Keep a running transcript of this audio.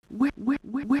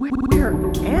Where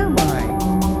am I?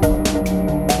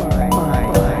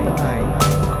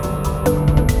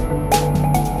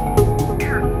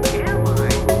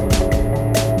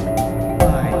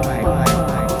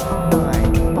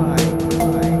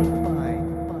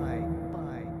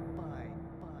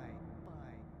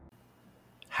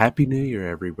 Happy New Year,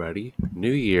 everybody. New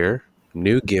year,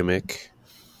 new gimmick.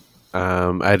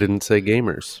 I didn't say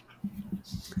gamers.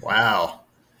 Wow.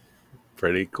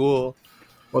 Pretty cool.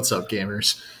 What's up,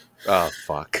 gamers? Oh,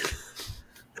 fuck.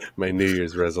 My New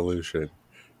Year's resolution.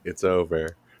 It's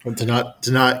over. Well,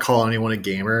 to not call anyone a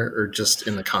gamer, or just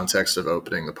in the context of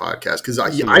opening the podcast, because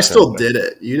Just in I the still context. did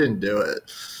it. You didn't do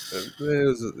it.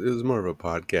 It was more of a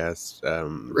podcast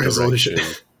Resolution.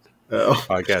 direction. Oh.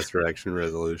 Podcast direction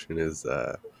resolution is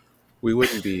we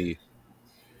wouldn't be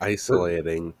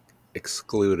isolating,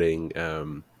 excluding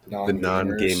the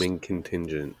non-gaming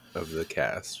contingent of the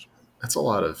cast. That's a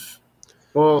lot of.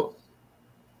 Well,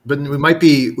 but we might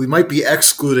be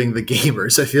excluding the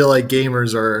gamers. I feel like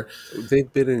gamers are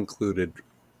They've been included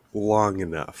long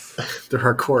enough. they're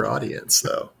our core audience,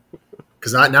 though.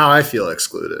 Because now I feel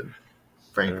excluded,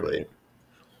 frankly. Right.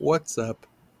 What's up,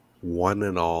 one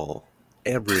and all,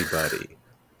 everybody,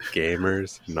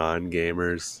 gamers,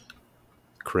 non-gamers,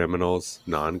 criminals,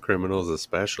 non-criminals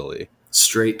especially.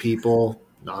 Straight people,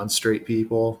 non-straight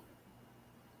people,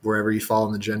 wherever you fall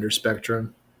in the gender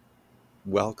spectrum.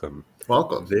 Welcome.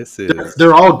 Welcome. This is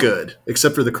They're all good,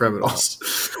 except for the criminals.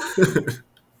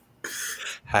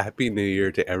 Happy New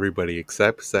Year to everybody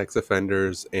except sex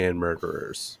offenders and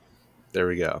murderers. There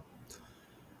we go.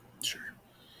 Sure.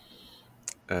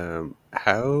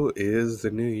 How is the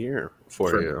new year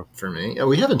for you? For me, yeah,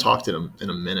 we haven't talked in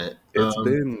a minute. It's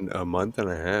been a month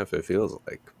and a half, it feels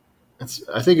like.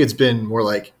 I think it's been more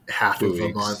like half 2 of a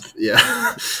weeks. month.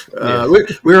 Yeah. Yeah.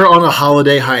 We were on a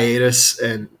holiday hiatus,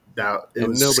 and that it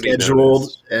was nobody scheduled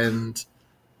noticed. and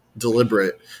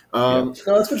deliberate. No,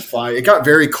 it's been fine. It got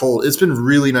very cold. It's been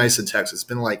really nice in Texas. It's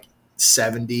been like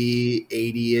 70,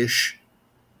 80-ish,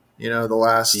 the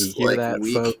last You hear that,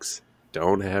 week. folks?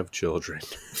 Don't have children.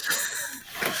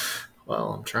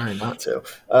 Well, I'm trying not to.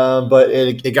 But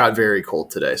it got very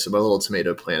cold today. So my little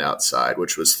tomato plant outside,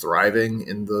 which was thriving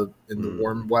in the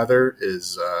warm weather,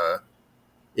 is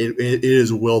it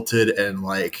is wilted and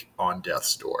like on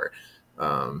death's door.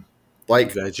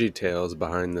 Like Veggie Tales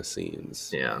behind the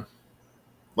scenes. Yeah.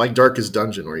 Like Darkest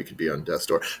Dungeon, where you could be on death's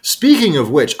door. Speaking of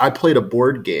which, I played a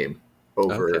board game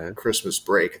over Christmas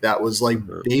break. That was like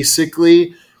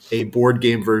basically a board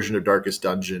game version of Darkest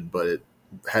Dungeon, but it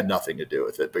had nothing to do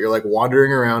with it. But you're like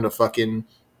wandering around a fucking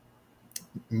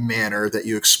manor that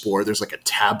you explore. There's like a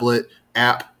tablet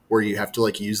app where you have to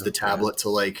like use the tablet to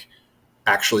like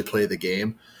actually play the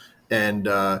game. And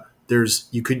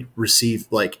you could receive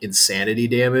like insanity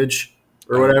damage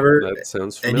or whatever. That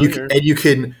sounds familiar. And you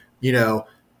can,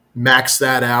 max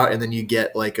that out, and then you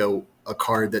get like a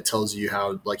card that tells you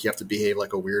how like you have to behave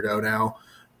like a weirdo now.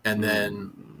 And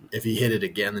then if you hit it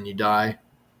again, then you die.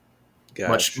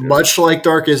 Gotcha. Much like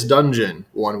Darkest Dungeon,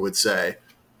 one would say.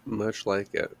 Much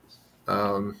like it.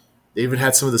 They even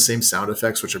had some of the same sound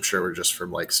effects, which I'm sure were just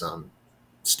from like some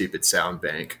stupid sound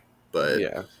bank. But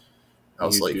Yeah. I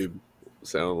was YouTube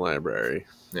sound library.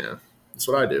 yeah, that's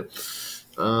what I do.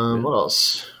 What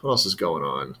else? What else is going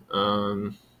on?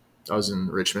 I was in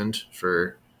Richmond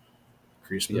for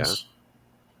Christmas.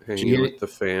 Hanging with the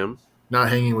fam. Not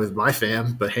hanging with my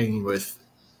fam, but hanging with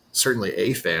certainly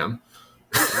a fam.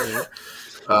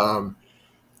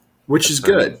 Which is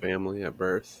good. Family at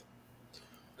birth.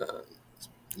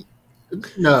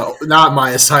 No, not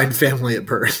my assigned family at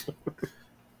birth.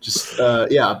 Just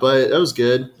yeah, but that was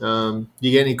good.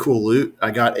 You get any cool loot?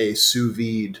 I got a sous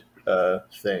vide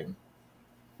thing.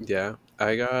 Yeah,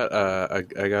 I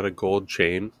got a gold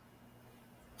chain.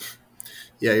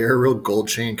 Yeah, you're a real gold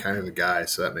chain kind of a guy,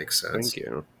 so that makes sense. Thank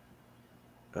you.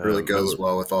 Really goes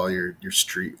well with all your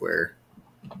streetwear.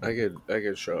 I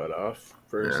could show it off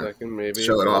for a second, maybe.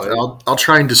 Show it off. I'll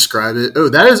try and describe it. Oh,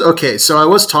 that is okay. So I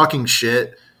was talking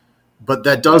shit, but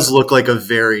that does look like a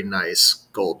very nice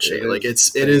gold chain. Like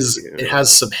it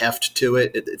has some heft to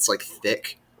it. It's like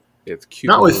thick. It's cute.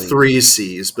 Not with 3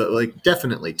 C's, but like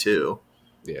definitely 2.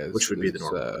 Yeah, which would be the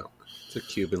normal. It's a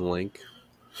Cuban link.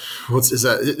 Is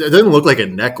that? It doesn't look like a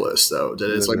necklace though.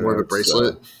 It's like more of a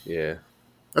bracelet. Yeah,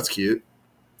 that's cute.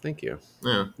 Thank you.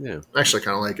 Yeah. I actually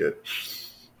kind of like it.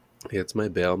 It's my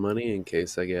bail money in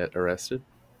case I get arrested.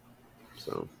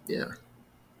 So yeah.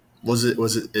 Was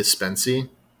it expensive?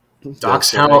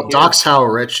 Docs how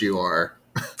rich you are.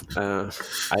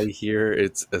 I hear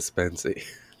it's expensive.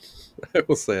 I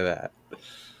will say that.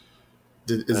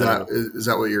 Is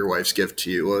that what your wife's gift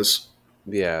to you was?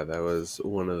 Yeah, that was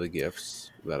one of the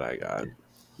gifts that I got.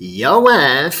 Yo,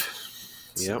 wife.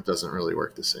 So Yep. it doesn't really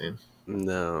work the same.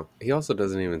 No, he also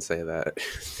doesn't even say that.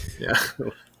 Yeah.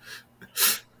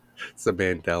 It's a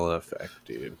Mandela effect,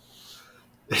 dude.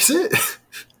 Is it?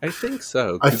 I think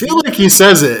so. I feel like he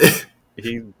says it.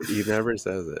 He never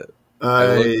says it.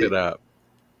 I looked it up.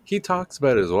 He talks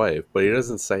about his wife, but he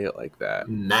doesn't say it like that.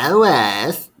 My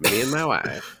wife. Me and my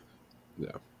wife.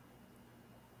 No.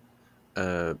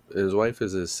 His wife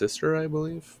is his sister, I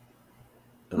believe.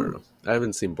 I don't know. I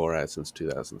haven't seen Borat since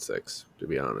 2006, to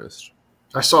be honest.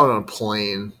 I saw it on a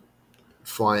plane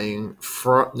flying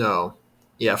from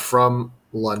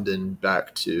London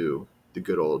back to the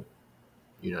good old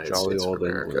United Jolly States of old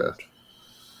America. England.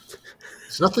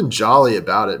 There's nothing jolly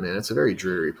about it, man. It's a very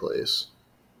dreary place.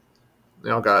 They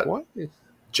all got What?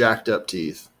 jacked up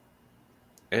teeth.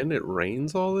 And it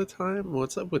rains all the time?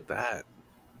 What's up with that?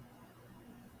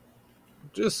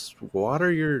 Just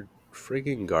water your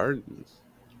friggin' garden.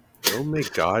 Don't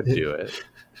make God do it.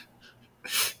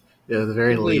 Yeah, the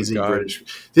very Don't leave lazy God. British.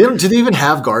 Do they even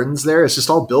have gardens there? It's just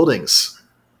all buildings.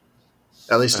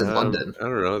 At least in London. I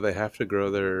don't know. They have to grow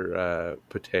their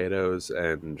potatoes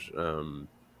and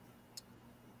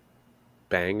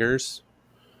bangers.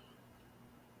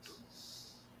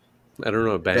 I don't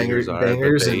know what bangers are.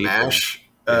 Bangers but and mash.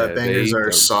 Yeah, bangers are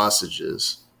them.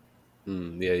 sausages.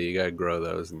 Yeah, you gotta grow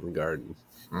those in the garden.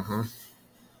 Mm-hmm.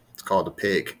 It's called a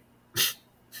pig.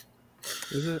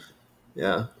 Is it?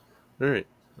 Yeah. All right.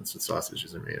 That's what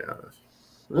sausages are made out of.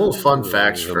 Little fun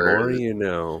facts the for more you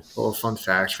know. Little fun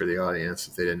facts for the audience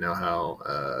if they didn't know how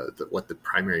what the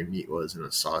primary meat was in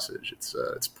a sausage. It's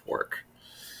pork.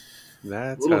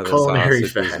 That's Little how the culinary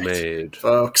sausage is fact, made,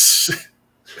 folks.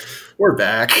 We're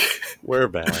back. We're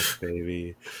back,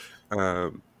 baby.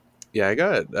 Yeah, I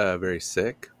got very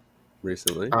sick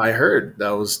recently. I heard that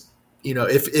was,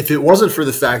 if it wasn't for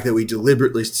the fact that we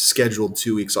deliberately scheduled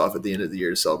 2 weeks off at the end of the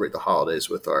year to celebrate the holidays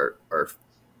with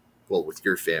with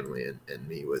your family and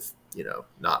me with,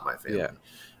 not my family. Yeah.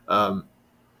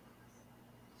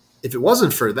 If it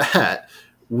wasn't for that,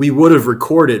 we would have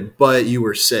recorded, but you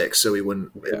were sick, so it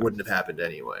wouldn't have happened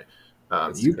anyway.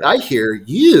 I hear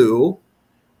you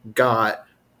got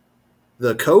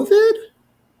the COVID?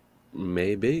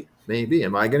 Maybe.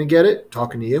 Am I going to get it?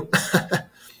 Talking to you?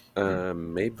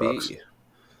 Maybe. Folks.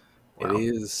 Wow. It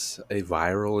is a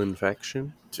viral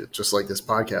infection. Just like this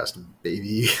podcast,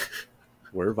 baby.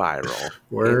 We're viral.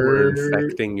 We're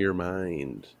infecting your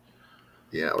mind.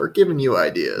 Yeah, we're giving you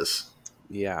ideas.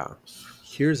 Yeah.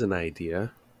 Here's an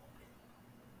idea.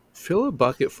 Fill a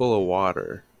bucket full of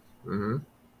water. Mm-hmm.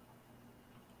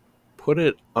 Put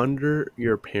it under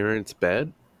your parents'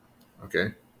 bed.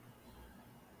 Okay.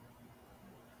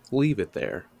 Leave it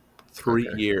there.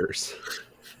 3 years.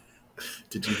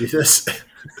 Did you do this?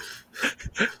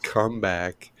 Come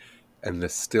back, and the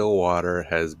still water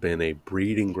has been a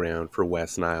breeding ground for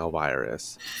West Nile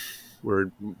virus.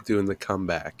 We're doing the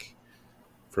comeback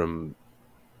from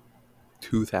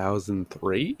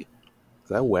 2003. Is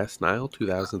that West Nile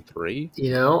 2003?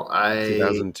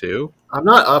 2002. I'm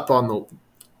not up on the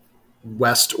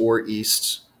West or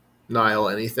East Nile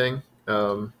anything.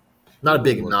 Not a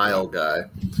big Nile guy.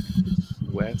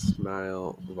 West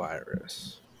Nile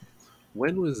virus.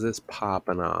 When was this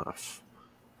popping off?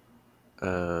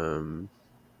 Ooh.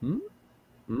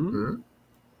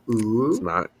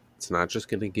 It's not just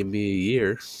gonna give me a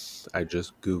year. I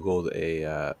just Googled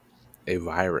a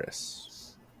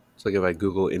virus. It's like if I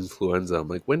Google influenza, I'm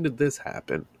like, when did this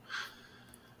happen?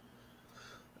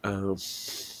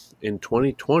 In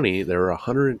 2020, there were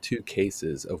 102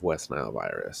 cases of West Nile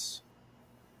virus.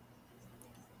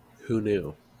 Who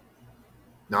knew?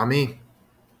 Not me.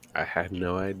 I had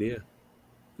no idea.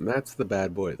 And that's the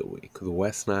bad boy of the week, the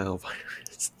West Nile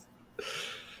virus.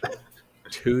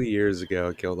 2 years ago,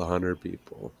 it killed 100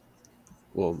 people.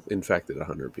 Well, infected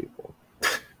 100 people.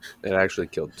 It actually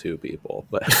killed 2 people,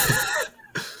 but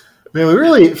man, we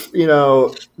really,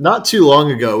 not too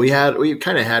long ago, we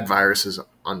kind of had viruses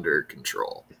under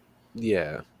control.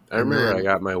 Yeah, I remember I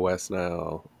got my West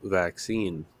Nile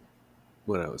vaccine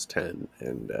when I was 10,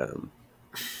 and I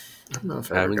don't know if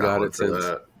I haven't got it since.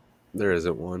 That. There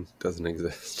isn't one. Doesn't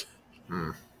exist.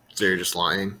 So you're just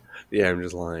lying? Yeah, I'm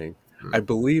just lying. I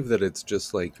believe that it's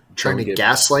just like trying to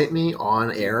gaslight me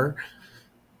on air,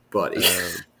 buddy.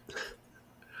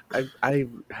 I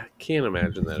can't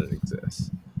imagine that it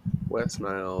exists. West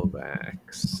Nile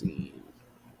vaccine.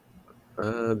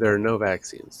 There are no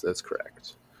vaccines. That's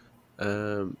correct.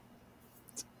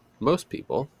 Most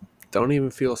people don't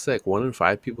even feel sick. 1 in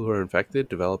 5 people who are infected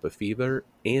develop a fever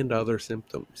and other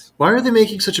symptoms. Why are they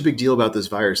making such a big deal about this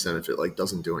virus then if it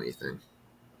doesn't do anything?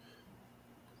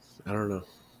 I don't know.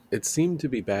 It seemed to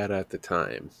be bad at the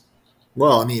time.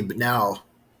 Well, I mean, but now,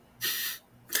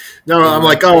 no, It I'm might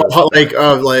like, be oh, less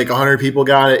bad. like 100 people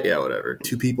got it. Yeah, whatever.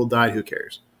 2 people died. Who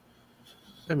cares?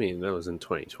 I mean, that was in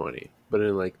 2020. But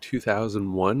in like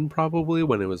 2001, probably,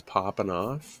 when it was popping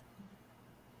off,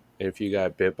 if you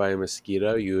got bit by a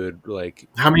mosquito, you would like,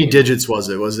 How many digits was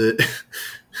it? Was it?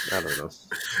 I don't know.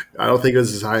 I don't think it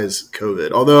was as high as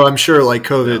COVID. Although I'm sure like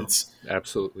No, COVID's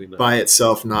absolutely by not.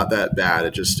 itself not that bad.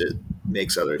 It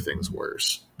makes other things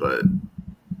worse. But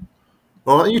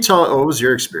well, you tell. What was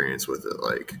your experience with it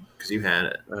like? Because you had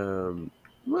it. Um,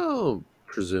 well,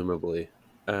 presumably.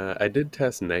 I did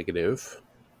test negative.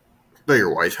 But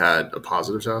your wife had a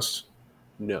positive test.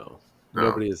 No, No,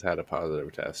 nobody has had a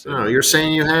positive test no, you're in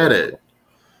saying you had it.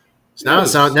 total.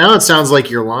 So Yeah, now it sounds like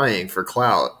you're lying for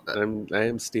clout. I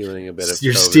am stealing a bit of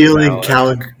You're COVID stealing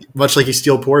valor. much like you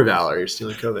steal poor valor. You're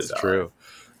stealing COVID It's valor. true.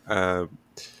 Um,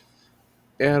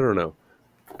 yeah, I don't know.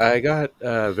 I got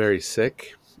very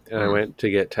sick, and I Hmm. went to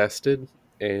get tested,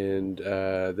 and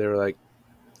they were like,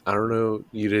 "I don't know,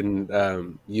 you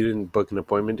didn't book an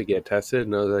appointment to get tested."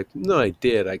 And I was like, "No, I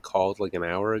did. I called like an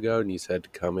hour ago, and you said to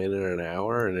come in an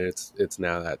hour, and it's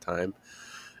now that time."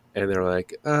 And they were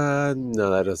like, no,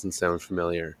 that doesn't sound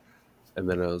familiar." And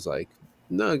then I was like,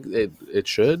 "No, it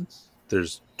should.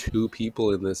 There's two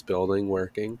people in this building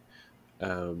working.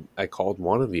 I called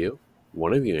one of you.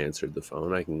 One of you answered the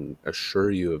phone. I can assure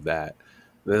you of that."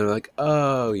 And they're like,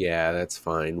 "Oh yeah, that's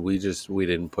fine. We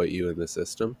didn't put you in the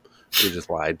system. We just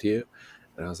lied to you."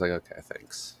 And I was like, "Okay,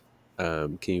 thanks.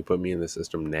 Can you put me in the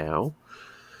system now?"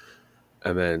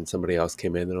 And then somebody else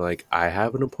came in. They're like, "I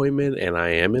have an appointment and I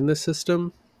am in the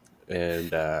system." And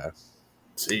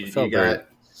So I you got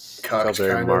felt cucked,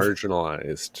 very kind of.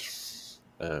 marginalized.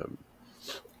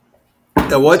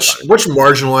 Now, It was which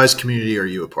marginalized community are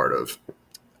you a part of?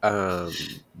 fine.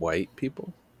 White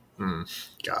people, Hmm,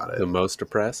 got the it. most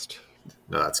oppressed.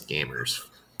 No, that's gamers,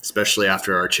 especially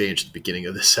after our change at the beginning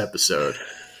of this episode.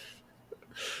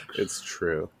 It's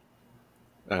true.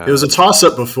 It was a Um, toss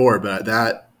up before, but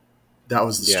that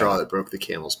was the straw yeah, that broke the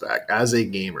camel's back. As a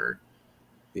gamer,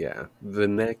 yeah. The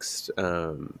next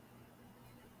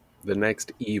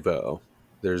Evo,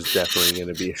 there's definitely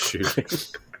going to be a shooting.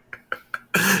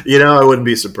 I wouldn't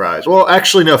be surprised. Well,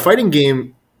 actually, no. Fighting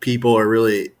game people are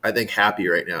really, I think, happy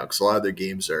right now because a lot of their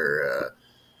games are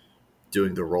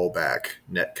doing the rollback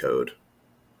net code.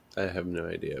 I have no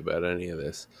idea about any of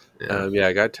this. Yeah. Yeah,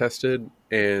 I got tested,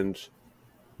 and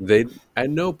they at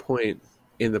no point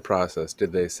in the process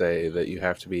did they say that you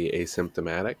have to be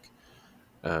asymptomatic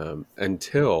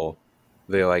until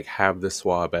they like have the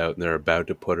swab out and they're about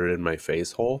to put it in my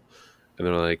face hole, and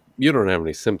they're like, "You don't have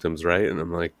any symptoms, right?" And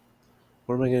I'm like,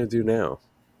 "What am I going to do now?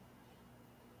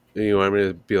 You want me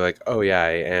to be like, 'Oh yeah, I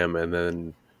am,' and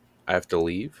then I have to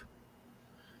leave?"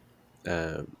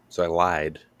 So I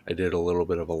lied. I did a little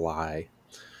bit of a lie,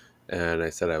 and I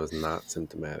said I was not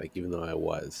symptomatic, even though I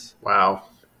was. Wow.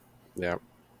 Yeah.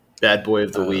 Bad boy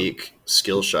of the Um, week,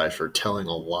 Skillshy for telling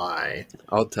a lie.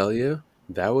 I'll tell you,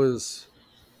 that was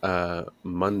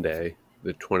Monday,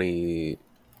 the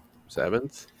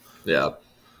 27th. Yeah.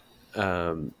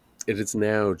 Um, it is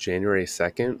now January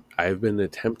 2nd. I've been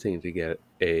attempting to get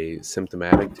a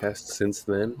symptomatic test since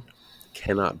then.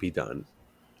 Cannot be done.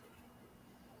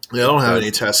 Yeah, I It don't have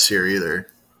any does. tests here either.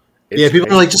 Yeah, It's people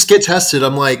are like, crazy. just get tested.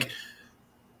 I'm like,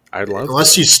 I'd love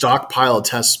unless to. you stockpile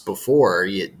tests before,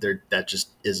 that just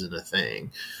isn't a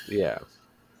thing. Yeah.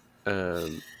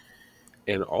 Um,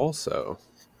 and also,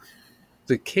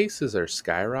 the cases are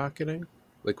skyrocketing.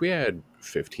 Like, we had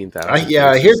 15,000 I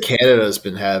hear cases. Canada's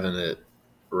been having it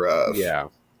rough, Yeah.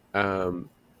 Um,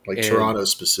 like and Toronto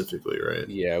specifically, right?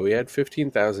 yeah, we had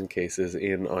 15,000 cases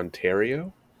in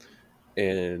Ontario.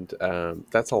 And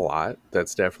that's a lot.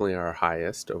 That's definitely our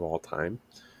highest of all time.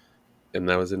 And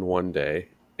that was in one day.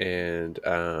 And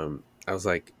I was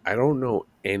like, I don't know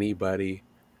anybody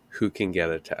who can get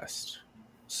a test.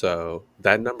 So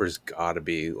that number's got to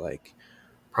be like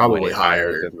way Probably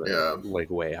higher higher. than that. Yeah, Like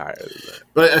way higher than that.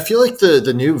 but I feel like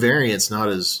the new variant's not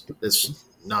as it's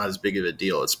not as big of a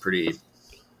deal. It's pretty.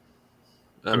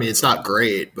 I I mean, don't it's know. not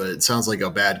great, but it sounds like a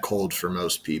bad cold for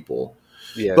most people.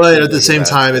 Yeah, it But seems at the like a same bad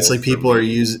time, it's cold like for people are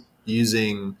me.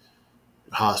 using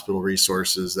hospital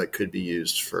resources that could be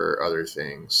used for other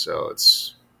things. So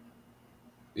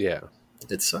Yeah,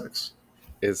 it sucks.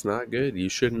 it's not good. You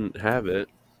shouldn't have it.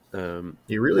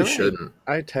 You really And shouldn't.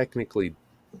 I technically,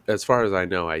 as far as I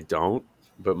know, I don't.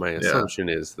 But my Yeah. assumption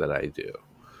is that I do.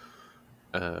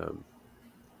 Um,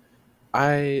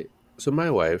 I so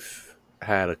my wife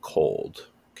had a cold,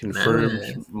 confirmed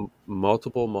Eh.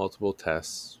 multiple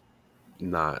tests,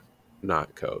 not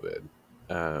COVID.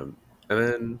 And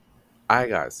then I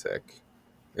got sick,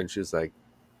 and she's like,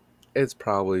 "It's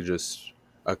probably just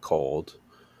a cold.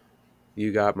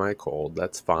 You got my cold.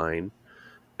 That's fine."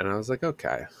 And I was like,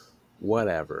 "Okay,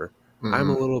 whatever. I'm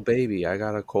a Mm-hmm. little baby. I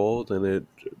got a cold, and it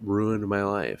ruined my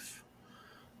life."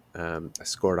 I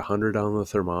scored 100 on the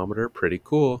thermometer. Pretty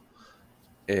cool.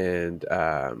 And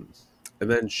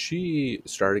then she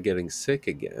started getting sick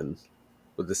again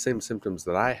with the same symptoms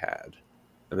that I had.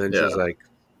 And then Yeah. she's like,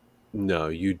 "No,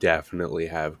 you definitely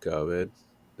have COVID.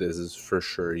 This is for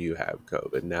sure you have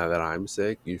COVID. Now that I'm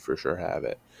sick, you for sure have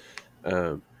it."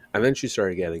 Um, and then she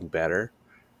started getting better.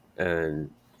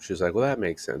 And she was like, "Well, that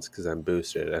makes sense because I'm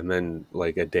boosted." And then,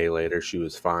 like, a day later, she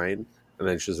was fine. And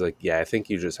then she was like, "Yeah, I think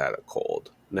you just had a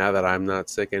cold. Now that I'm not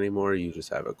sick anymore, you just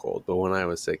have a cold. But when I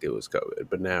was sick, it was COVID.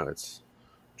 But now it's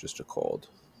just a cold."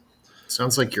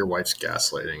 Sounds like your wife's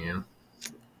gaslighting you.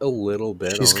 A little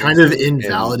bit, She's kind of honestly. And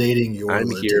invalidating your I'm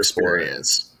lived here for it.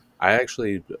 experience.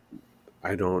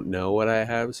 I don't know what I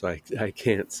have, so I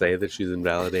can't say that she's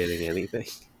invalidating anything.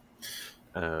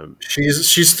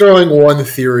 She's throwing one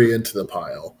theory into the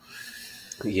pile.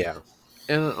 Yeah.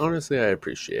 And honestly, I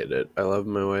appreciate it. I love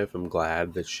my wife. I'm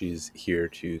glad that she's here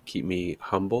to keep me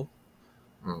humble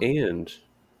and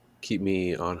keep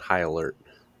me on high alert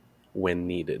when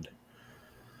needed.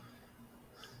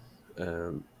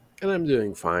 And I'm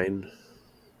doing fine.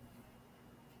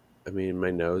 I mean,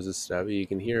 my nose is stubby. You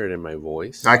can hear it in my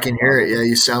voice. I can hear it. Yeah,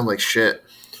 you sound like shit.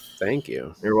 Thank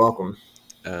you. You're welcome.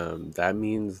 That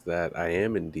means that I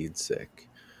am indeed sick.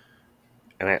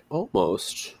 And I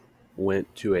almost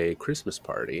went to a Christmas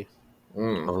party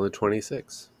on the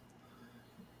 26th.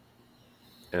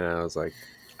 And I was like,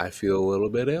 I feel a little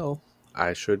bit ill.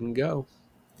 I shouldn't go.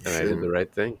 And I did the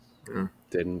right thing.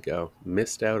 Didn't go.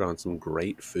 Missed out on some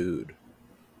great food.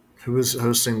 Who was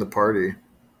hosting the party?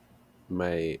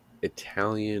 My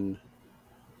Italian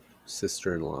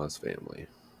sister-in-law's family.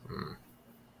 Oh,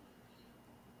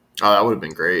 that would have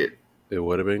been great. It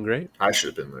would have been great. I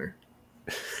should have been there.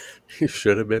 You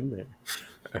should have been there.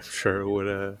 I'm sure it would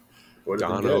have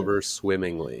gone over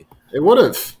swimmingly. It would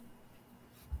have.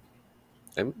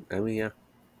 I mean, yeah.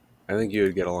 I think you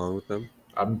would get along with them.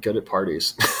 I'm good at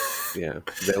parties. Yeah.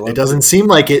 It doesn't seem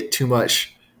like it too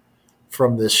much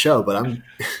from this show, but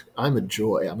I'm a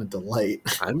joy. I'm a delight.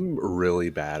 I'm really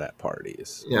bad at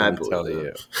parties. Yeah, let me tell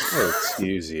you. Oh,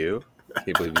 excuse you. I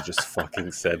can't believe you just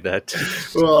fucking said that.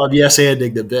 Well, yes,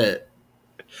 ending the bit.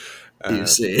 You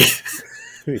see.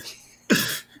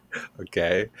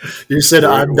 Okay. You said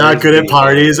I'm not good at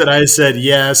parties, and I said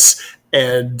yes,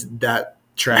 and that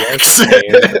tracks.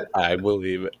 Yes, and I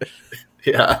believe it.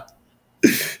 Yeah.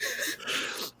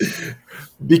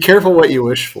 Be careful what you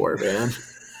wish for, man.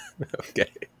 Okay.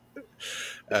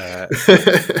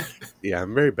 Yeah,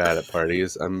 I'm very bad at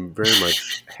parties. I'm very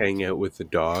much hang out with the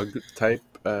dog type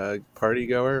party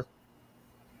goer.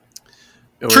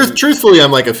 Truthfully,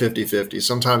 I'm like a 50-50.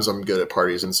 Sometimes I'm good at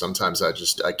parties, and sometimes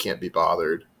I can't be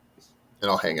bothered, and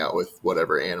I'll hang out with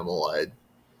whatever animal I.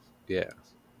 Yeah,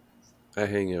 I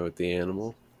hang out with the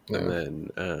animal, and then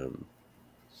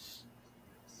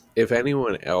if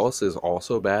anyone else is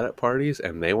also bad at parties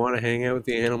and they want to hang out with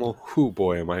the animal, whoo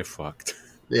boy, am I fucked.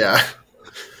 Yeah.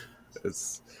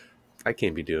 I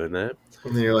can't be doing that.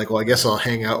 And then you're like, well, I guess I'll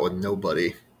hang out with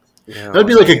nobody. Yeah, that'd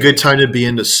be like a good time to be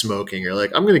into smoking. You're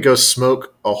like, I'm going to go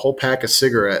smoke a whole pack of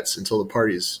cigarettes until the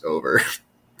party's over.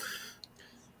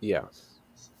 Yeah.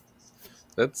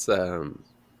 That's,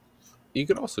 you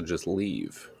could also just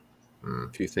leave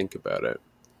if you think about it.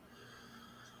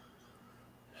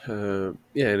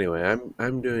 Yeah, anyway,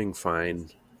 I'm doing fine.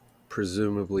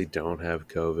 Presumably don't have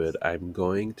COVID. I'm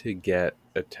going to get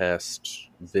a test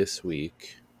this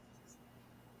week.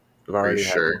 I've already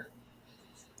sure?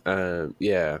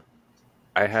 Yeah.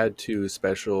 I had to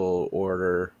special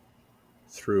order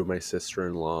through my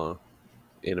sister-in-law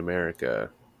in America,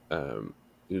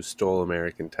 who stole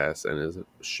American tests and is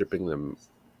shipping them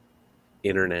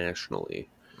internationally,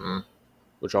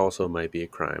 which also might be a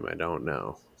crime. I don't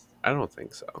know. I don't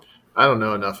think so. I don't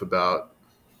know enough about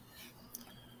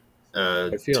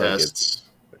tests.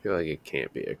 I feel like it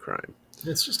can't be a crime.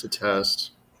 It's just a test.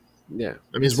 Yeah.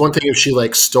 I mean, it's one thing if she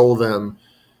like stole them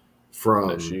from.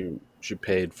 No, she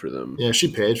paid for them. Yeah,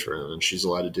 she paid for them, and she's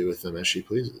allowed to do with them as she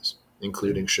pleases,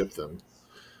 including ship them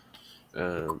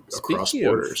across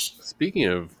borders. Speaking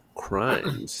of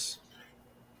crimes,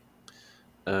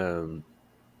 have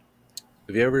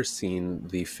you ever seen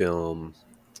the film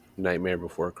Nightmare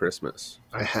Before Christmas?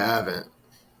 I haven't.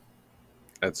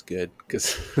 That's good,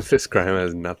 because this crime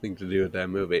has nothing to do with that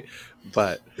movie.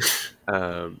 But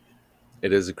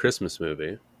it is a Christmas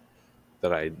movie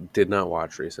that I did not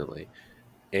watch recently.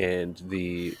 and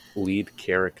the lead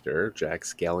character, Jack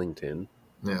Skellington,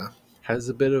 Yeah. has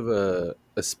a bit of a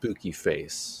spooky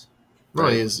face. No,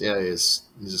 Right? he's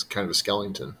just kind of a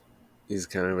skeleton. He's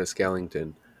kind of a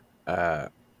Skellington.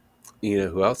 You know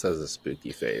who else has a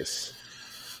spooky face?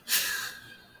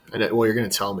 Well, you're going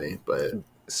to tell me, but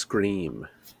Scream.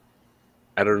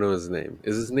 I don't know his name.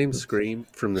 Is his name Scream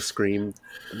from the Scream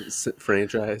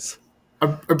franchise?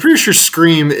 I'm pretty sure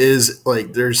Scream is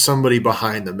like there's somebody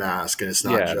behind the mask, and it's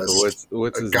not just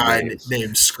what's a his guy name?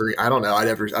 named Scream. I don't know.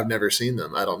 I've never seen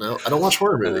them. I don't know. I don't watch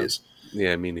horror movies.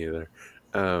 Yeah, me neither.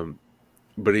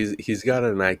 But he's got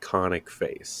an iconic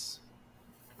face.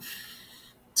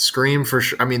 Scream for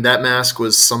sure. I mean, that mask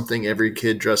was something every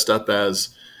kid dressed up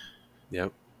as.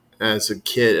 Yep. As a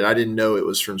kid, and I didn't know it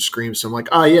was from Scream. So I'm like,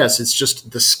 yes, it's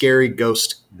just the scary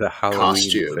ghost the Halloween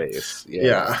costume face.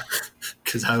 Yeah,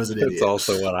 because I was an idiot. That's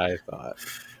also what I thought.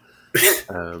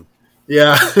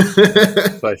 Yeah.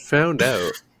 So I found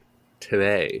out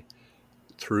today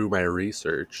through my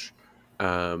research,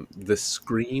 the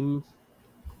Scream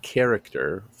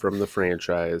character from the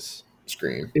franchise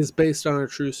Scream is based on a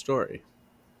true story.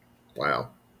 Wow.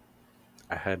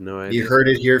 I had no idea. You heard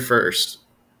it here first.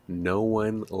 No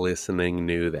one listening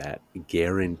knew that.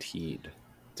 Guaranteed.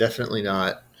 Definitely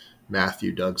not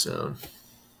Matthew Dougzone.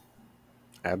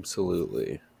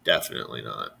 Absolutely. Definitely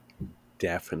not.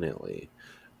 Definitely.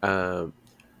 So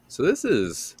this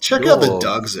is... Check out the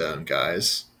Dougzone,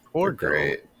 guys. Or they're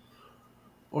great.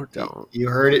 Or don't. You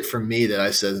heard it from me that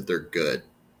I said that they're good.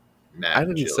 Matt I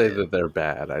didn't say that they're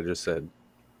bad. I just said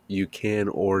you can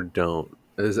or don't.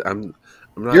 I'm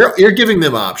not, you're giving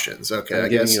them options, okay? I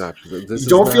guess you options.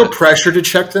 Don't feel pressure to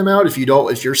check them out. If you're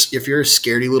a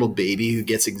scaredy little baby who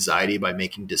gets anxiety by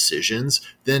making decisions,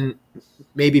 then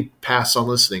maybe pass on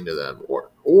listening to them.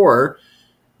 Or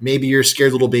maybe you're a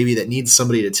scared little baby that needs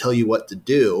somebody to tell you what to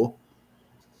do.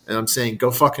 And I'm saying,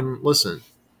 go fucking listen,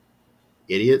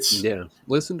 idiots. Yeah,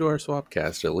 listen to our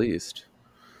Swapcast at least.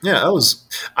 Yeah,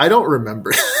 I don't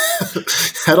remember.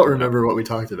 I don't remember what we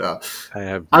talked about.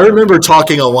 I remember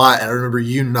talking a lot, and I remember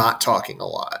you not talking a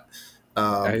lot.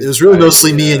 It was really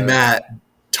mostly me and Matt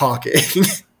talking.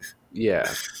 Yeah.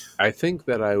 I think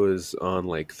that I was on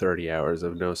like 30 hours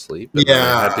of no sleep. And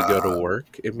I had to go to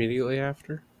work immediately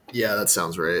after. Yeah, that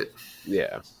sounds right.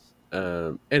 Yeah.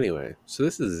 Anyway, so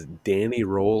this is Danny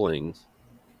Rolling,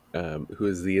 who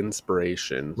is the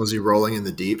inspiration. Was he rolling in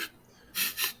the deep?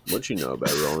 What you know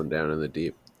about rolling down in the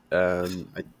deep?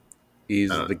 He's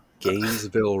the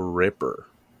Gainesville Ripper.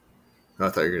 I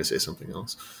thought you were going to say something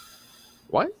else.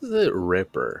 Why is it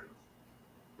Ripper?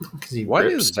 Why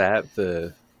is that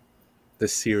the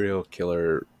serial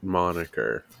killer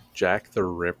moniker? Jack the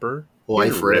Ripper?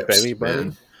 Life rips, anybody?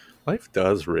 Man. Life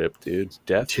does rip, dude.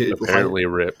 Death apparently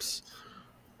rips.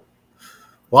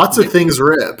 Lots of things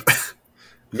rip.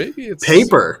 Maybe it's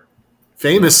paper.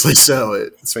 Famously so.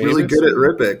 It's really good at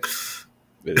ripping.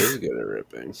 It is good at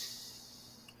ripping.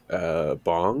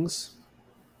 Bongs?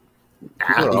 You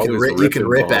can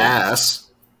rip bongs.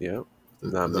 Ass. Yeah.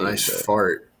 Not a nice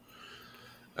fart.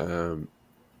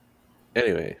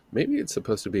 Anyway, maybe it's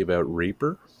supposed to be about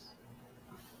Reaper.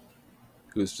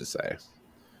 Who's to say?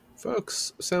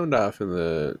 Folks, sound off in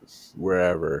the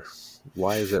wherever.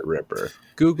 Why is it Ripper?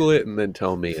 Google it and then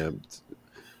tell me. I'm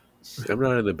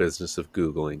not in the business of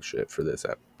Googling shit for this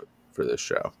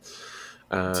show.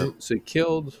 So he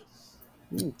killed.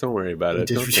 Don't worry about it.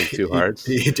 Don't think too hard.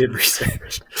 He did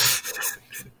research.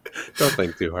 Don't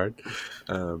think too hard.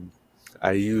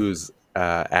 I use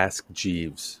Ask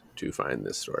Jeeves to find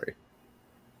this story.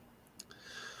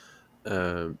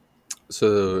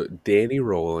 So Danny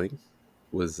Rolling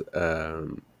was a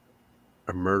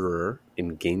murderer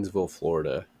in Gainesville,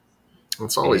 Florida.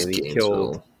 It's always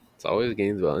Gainesville. It's always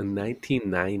Gainesville. In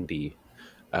 1990,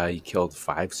 he killed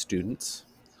 5 students.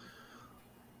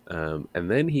 And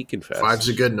then he confessed. 5's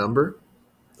a good number?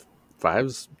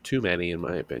 5's too many, in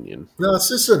my opinion. No, it's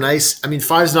just a nice. I mean,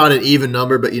 5's not an even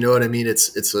number, but you know what I mean.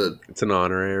 It's an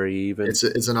honorary even.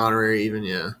 It's an honorary even.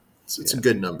 Yeah, it's a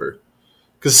good number.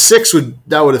 Because 6 would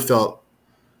have felt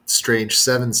strange.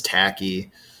 7's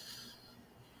tacky.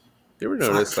 You ever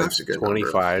notice like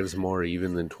 25's more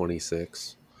even than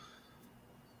 26?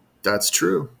 That's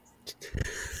true.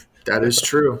 That is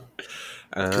true.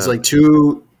 Because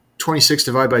 26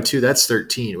 divided by 2, that's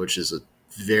 13, which is a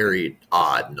very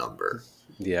odd number.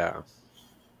 Yeah.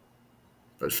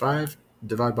 But 5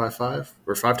 divided by 5,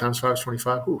 or 5 times 5 is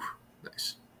 25. Ooh,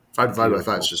 nice. 5 divided by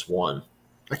 5 is just 1.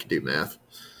 I can do math.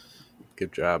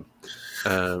 Good job.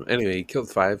 Anyway, he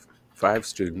killed five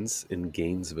students in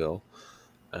Gainesville.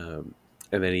 And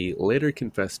then he later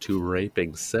confessed to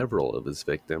raping several of his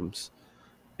victims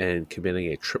and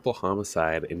committing a triple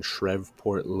homicide in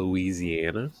Shreveport,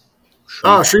 Louisiana.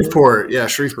 Oh, Shreveport. Yeah,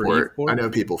 Shreveport. I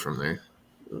know people from there.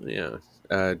 Yeah.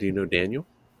 Do you know Daniel?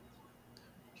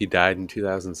 He died in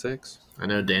 2006. I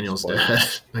know Daniel's dad,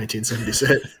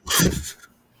 1976.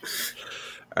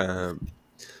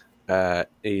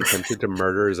 He attempted to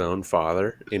murder his own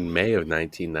father in May of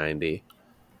 1990.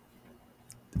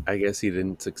 I guess he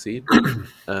didn't succeed.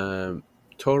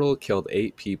 Total killed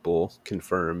 8 people,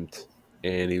 confirmed,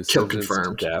 and he was sentenced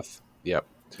to death. Yep.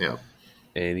 Yeah.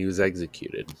 And he was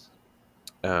executed.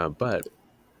 But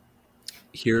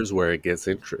here's where it gets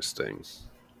interesting.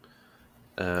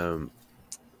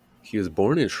 He was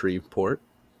born in Shreveport,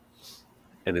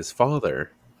 and his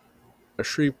father, a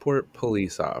Shreveport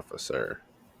police officer.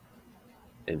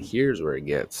 And here's where it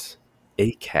gets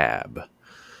a cab.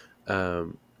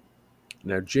 Now,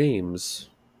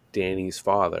 James, Danny's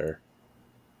father,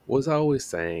 was always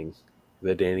saying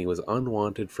that Danny was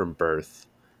unwanted from birth.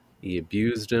 He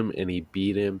abused him and he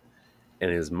beat him,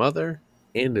 and his mother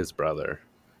and his brother,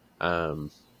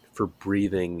 for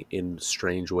breathing in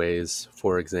strange ways,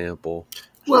 for example.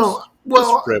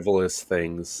 Just frivolous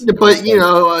things. But,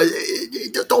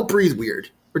 don't breathe weird.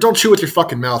 Or don't chew with your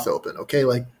fucking mouth open, okay?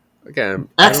 Like, again,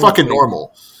 act fucking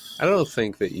normal. I don't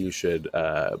think that you should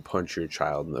punch your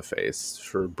child in the face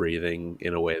for breathing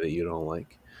in a way that you don't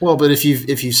like. Well, but if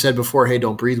you said before, hey,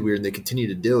 don't breathe weird, and they continue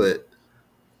to do it,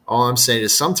 all I'm saying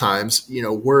is sometimes,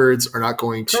 words are not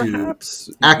going to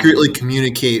accurately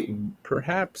communicate.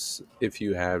 Perhaps if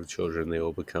you have children, they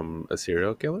will become a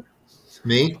serial killer.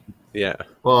 Me? Yeah.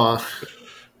 Well,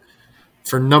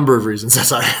 for a number of reasons, that's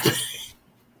not happening.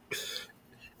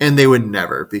 And they would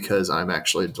never, because I'm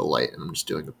actually a delight and I'm just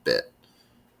doing a bit.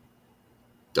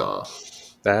 Duh.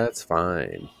 That's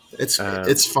fine.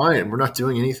 It's fine. We're not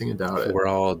doing anything about it. We're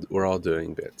all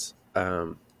doing bits.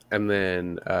 And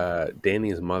then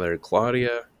Danny's mother,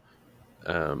 Claudia,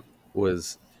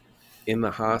 was in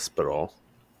the hospital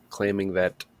claiming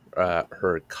that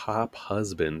her cop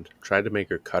husband tried to make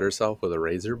her cut herself with a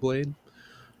razor blade.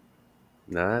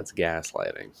 Now that's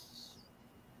gaslighting.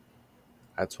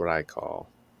 That's what I call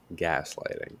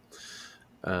gaslighting.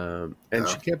 And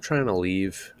she kept trying to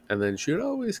leave, and then she would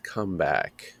always come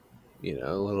back.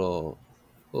 A little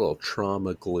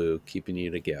trauma glue keeping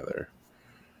you together.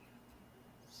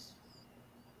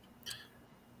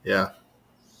 Yeah.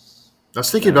 I was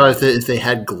thinking about if they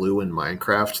had glue in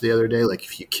Minecraft the other day. Like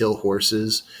if you kill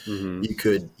horses, you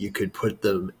could put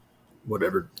them,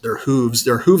 whatever, their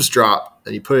hooves drop,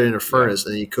 and you put it in a furnace,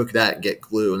 and then you cook that and get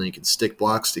glue, and then you can stick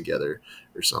blocks together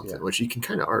or something, which you can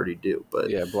kind of already do.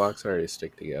 But yeah, blocks already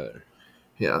stick together.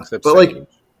 Yeah, except but sand.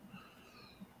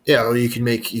 Well, you can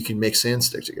make sand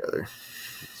stick together.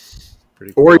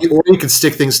 Pretty cool. Or you could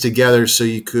stick things together so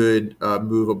you could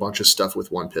move a bunch of stuff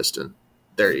with one piston.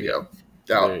 There you go.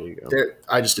 There you go.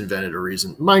 I just invented a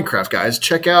reason. Minecraft, guys,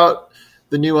 check out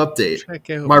the new update.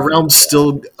 My realm's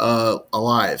still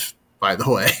alive, by the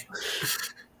way.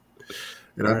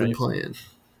 And I've been playing.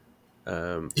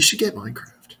 You should get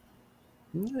Minecraft.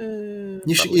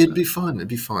 You should. It'd be fun. It'd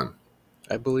be fun.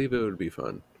 I believe it would be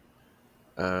fun.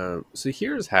 So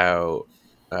here's how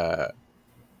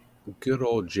good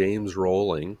old James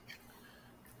Rowling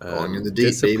in the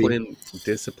deep, baby.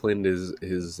 Disciplined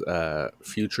his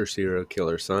future serial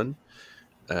killer son.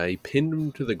 He pinned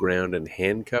him to the ground and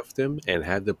handcuffed him and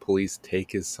had the police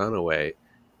take his son away.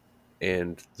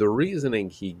 And the reasoning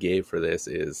he gave for this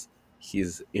is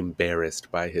he's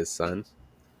embarrassed by his son.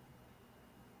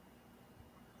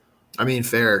 I mean,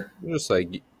 fair. Just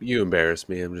like, you embarrass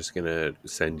me, I'm just going to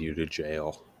send you to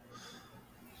jail.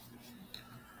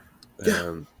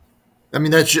 Yeah.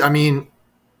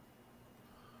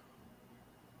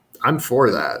 I'm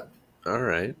for that. All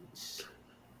right.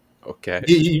 Okay.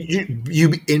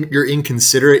 You're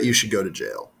inconsiderate. You should go to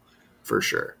jail, for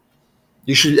sure.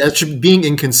 Being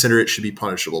inconsiderate should be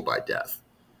punishable by death.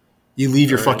 You leave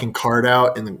your fucking card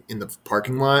out in the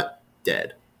parking lot,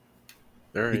 dead.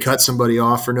 All right. You cut somebody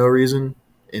off for no reason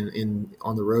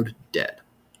on the road, dead.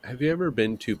 Have you ever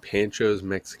been to Pancho's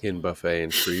Mexican Buffet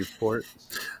in Shreveport?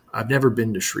 I've never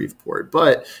been to Shreveport,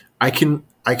 but I can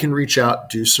reach out,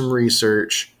 do some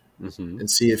research,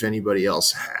 and see if anybody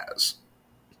else has.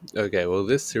 Okay, well,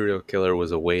 this serial killer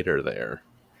was a waiter there.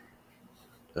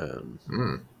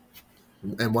 And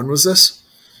when was this?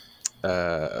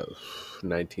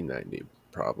 1990,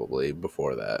 probably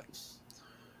before that.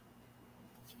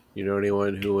 You know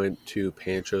anyone who went to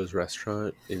Pancho's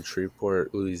restaurant in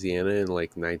Shreveport, Louisiana in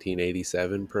like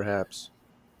 1987, perhaps?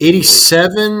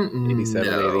 87? 87,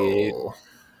 no.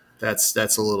 88.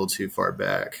 That's a little too far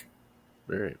back.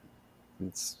 All right.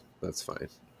 That's fine.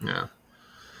 Yeah.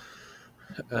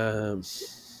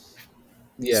 It's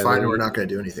fine. We're not going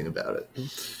to do anything about it.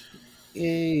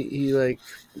 He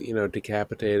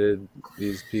decapitated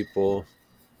these people.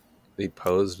 He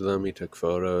posed them. He took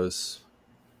photos.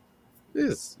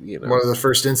 This, one of the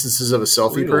first instances of a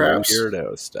selfie, perhaps.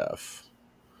 Weirdo stuff.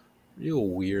 Real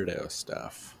weirdo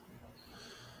stuff.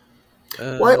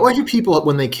 Why do people,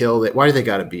 when they kill, why do they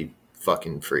got to be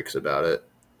fucking freaks about it?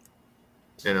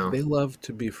 They love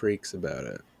to be freaks about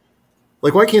it.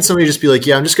 Like, why can't somebody just be like,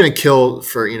 yeah, I'm just going to kill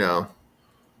for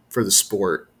the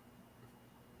sport,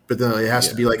 but then it has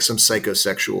to be like some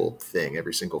psychosexual thing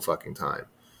every single fucking time.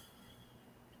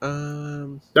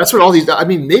 That's what all these. I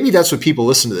mean, maybe that's what people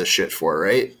listen to this shit for,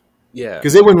 right? Yeah,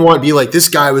 because they wouldn't want to be like, this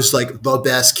guy was like the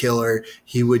best killer.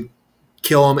 He would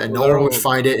kill him, and no one would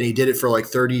find it, and he did it for like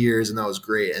 30 years, and that was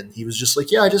great. And he was just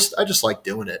like, yeah, I just like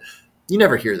doing it. You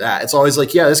never hear that. It's always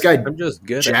like, yeah, this guy just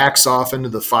good jacks off into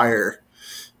the fire.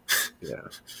 Yeah,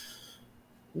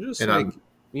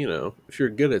 if you're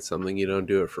good at something, you don't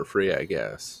do it for free, I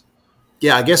guess.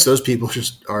 Yeah, I guess those people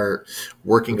just are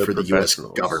working for the U.S.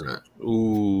 government.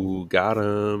 Ooh, got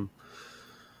him.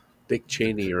 Dick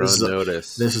Cheney, you're on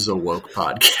notice. This is a woke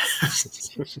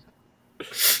podcast.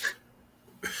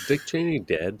 Dick Cheney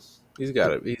dead? He's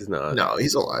got it. He's not. No,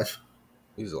 he's alive.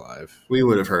 He's alive. We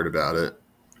would have heard about it.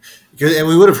 And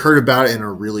we would have heard about it in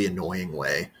a really annoying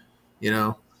way,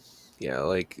 Yeah,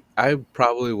 like, I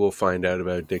probably will find out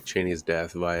about Dick Cheney's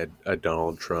death via a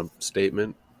Donald Trump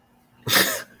statement.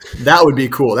 That would be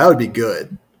cool. That would be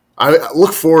good. I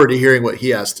look forward to hearing what he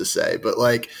has to say, but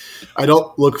like, I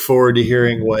don't look forward to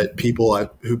hearing what people I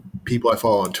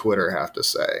follow on Twitter have to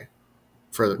say.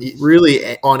 For them,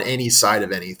 really, on any side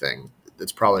of anything,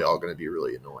 it's probably all going to be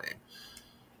really annoying.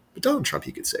 But Donald Trump,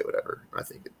 he could say whatever. I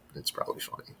think it's probably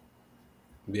funny.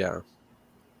 Yeah.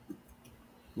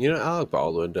 Alec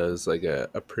Baldwin does like a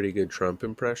pretty good Trump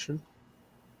impression.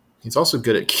 He's also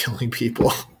good at killing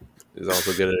people. He's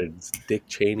also good at his Dick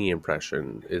Cheney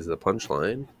impression. Is the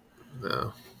punchline?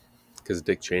 No. Because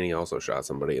Dick Cheney also shot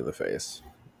somebody in the face.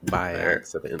 By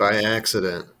accident. By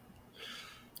accident.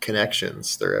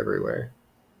 Connections. They're everywhere.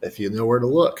 If you know where to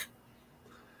look.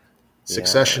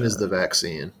 Succession is the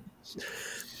vaccine.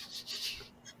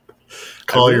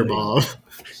 Call your mom.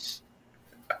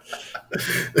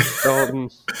 Dalton.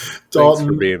 Thanks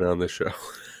for being on the show.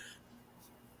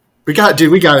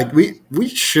 We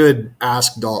should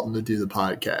ask Dalton to do the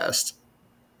podcast.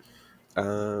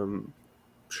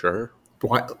 Sure.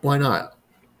 Why not?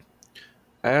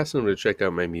 I asked him to check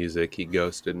out my music. He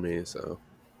ghosted me, so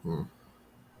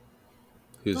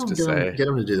who's to say? Get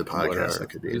him to do the podcast. That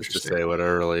could be interesting. Who's to say what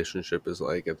our relationship is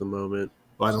like at the moment?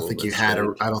 Well, I don't think you had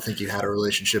a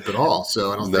relationship at all.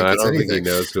 So I don't think he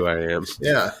knows who I am.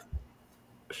 Yeah.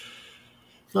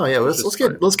 Oh yeah,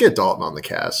 let's get Dalton on the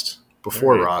cast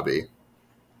before Robbie.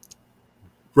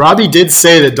 Robbie did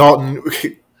say that Dalton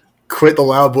quit the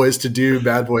Loud Boys to do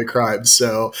Bad Boy Crimes,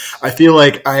 so I feel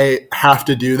like I have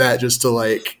to do that just to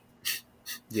like.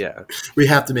 Yeah, we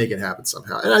have to make it happen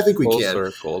somehow, and I think we can.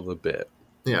 Circle the bit.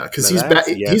 Yeah, because he's back.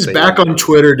 He's back on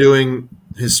Twitter doing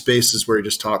his spaces where he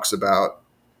just talks about.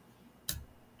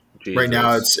 Jesus. Right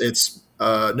now it's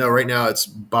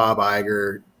Bob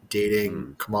Iger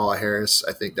dating Kamala Harris.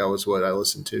 I think that was what I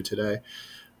listened to today,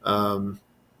 and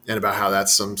about how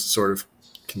that's some sort of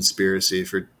conspiracy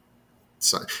for.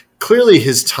 Clearly,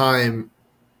 his time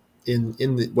in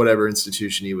whatever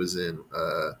institution he was in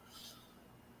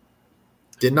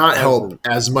did not help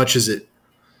as much as it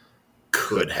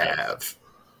could have.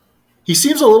 He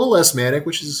seems a little less manic,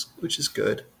 which is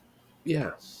good.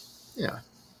 Yeah,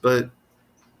 but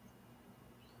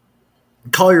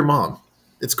call your mom.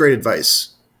 It's great advice.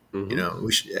 Mm-hmm.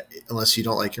 We should, unless you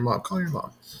don't like your mom, call your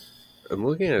mom. I'm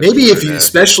looking at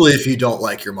especially if you don't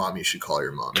like your mom, you should call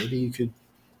your mom. Maybe you could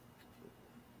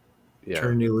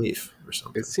turn a new leaf or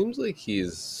something. It seems like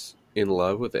he's in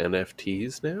love with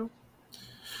NFTs now.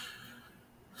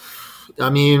 I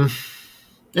mean,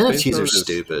 NFTs are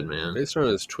stupid, man. Based on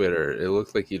his Twitter, it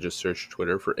looked like he just searched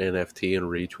Twitter for NFT and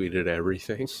retweeted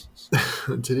everything.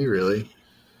 Did he really?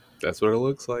 That's what it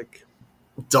looks like.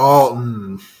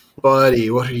 Dalton,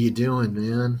 buddy, what are you doing,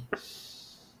 man?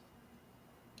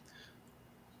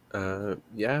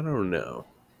 Yeah, I don't know.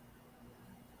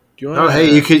 He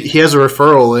has a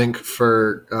referral link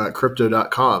for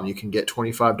crypto.com. You can get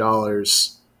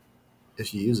 $25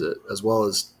 if you use it, as well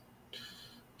as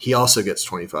he also gets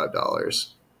 $25.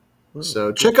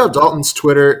 So check out Dalton's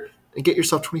Twitter and get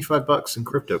yourself $25 in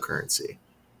cryptocurrency.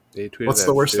 What's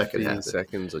the worst that could happen?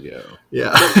 Seconds ago.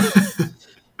 Yeah.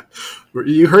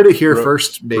 You heard it here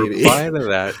first, baby. Reply to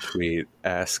that tweet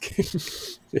asking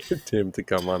Tim to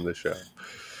come on the show.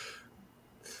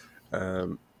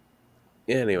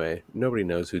 Anyway, nobody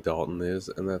knows who Dalton is,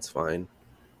 and that's fine.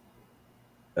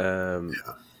 Dalton,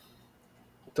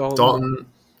 Dalton,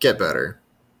 get better.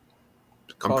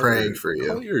 I'm praying for you.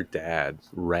 Call your dad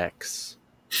Rex.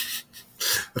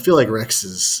 I feel like Rex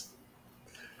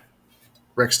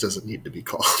doesn't need to be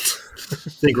called. I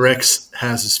think Rex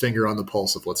has his finger on the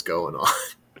pulse of what's going on.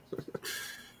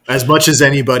 As much as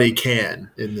anybody can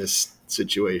in this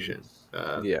situation.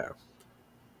 Yeah.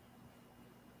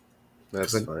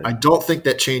 That's fine. I don't think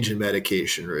that change in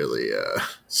medication really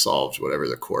solved whatever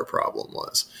the core problem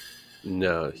was.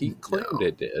 No, he claimed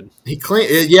it did. He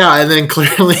claimed it, yeah, and then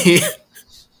clearly,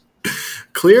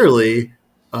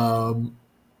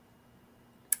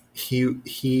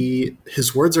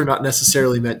 his words are not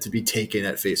necessarily meant to be taken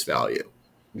at face value.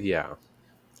 Yeah,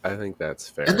 I think that's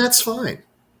fair, and that's fine.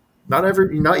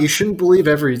 You shouldn't believe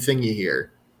everything you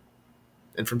hear,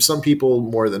 and from some people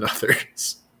more than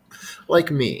others,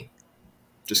 like me.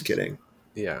 Just kidding.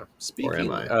 Yeah.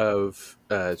 Speaking of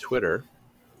Twitter,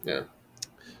 yeah.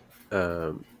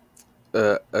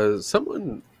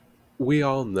 Someone we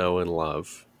all know and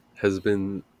love has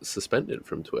been suspended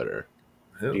from Twitter.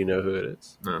 Who? Do you know who it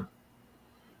is? No.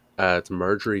 It's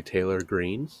Marjorie Taylor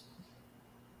Greene.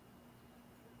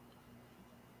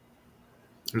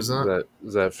 Who's that?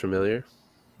 Is that familiar?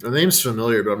 The name's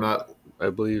familiar, but I'm not. I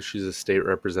believe she's a state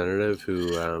representative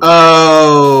who.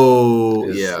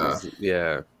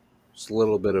 Yeah. Just a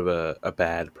little bit of a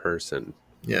bad person.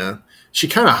 Yeah. She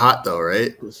kind of hot, though,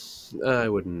 right? I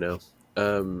wouldn't know.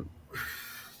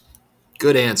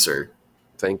 Good answer.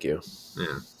 Thank you.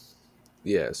 Yeah.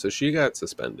 Yeah, so she got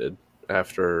suspended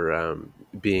after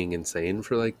being insane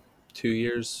for like 2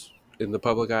 years in the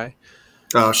public eye.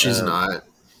 Oh, she's not.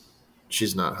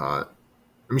 She's not hot.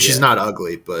 I mean, she's not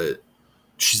ugly, but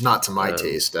she's not to my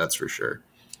taste, that's for sure.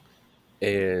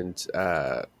 And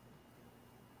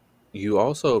you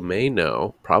also may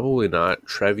know, probably not,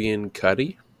 Trevian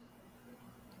Cuddy.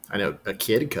 I know a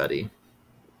Kid Cudi.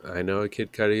 I know a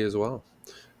Kid Cudi as well.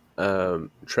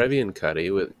 Trevian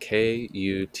Cuddy with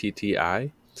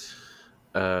Kutti.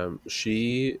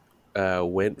 She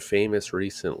went famous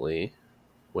recently,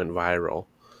 went viral,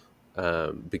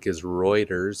 because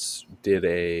Reuters did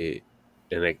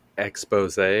an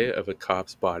expose of a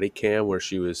cop's body cam where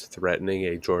she was threatening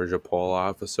a Georgia poll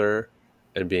officer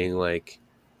and being like,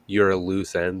 "You're a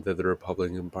loose end that the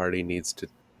Republican Party needs to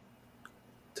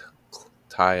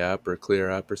tie up or clear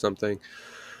up or something."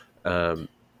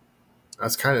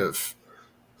 That's kind of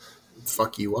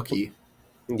fucky wucky.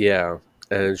 Yeah.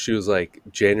 And she was like,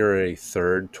 January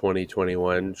 3rd,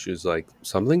 2021, she was like,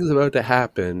 something's about to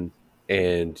happen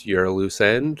and you're a loose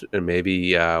end and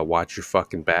maybe watch your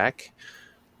fucking back.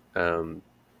 And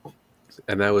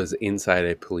that was inside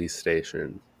a police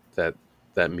station that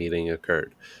meeting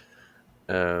occurred.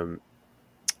 So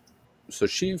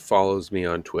she follows me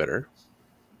on Twitter.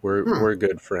 We're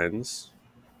good friends.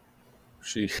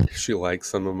 She likes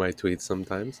some of my tweets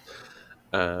sometimes.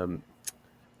 And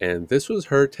this was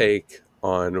her take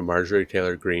on Marjorie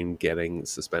Taylor Greene getting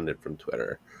suspended from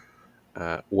Twitter.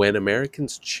 When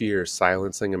Americans cheer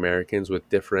silencing Americans with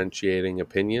differentiating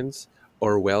opinions,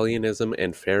 Orwellianism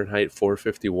and Fahrenheit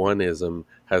 451ism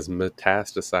has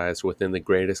metastasized within the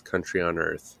greatest country on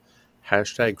earth.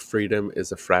 Hashtag freedom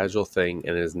is a fragile thing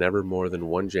and is never more than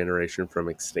one generation from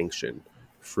extinction.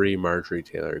 Free Marjorie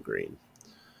Taylor Greene.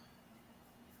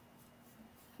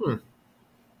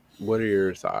 What are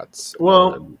your thoughts?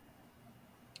 Well,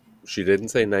 she didn't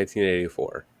say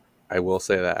 1984. I will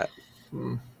say that.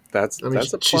 That's a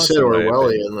plus. She said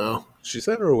Orwellian, though. She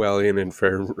said Orwellian and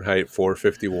Fahrenheit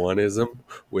 451ism,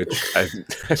 which I've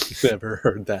never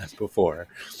heard that before.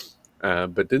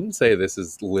 But didn't say this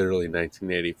is literally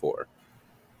 1984.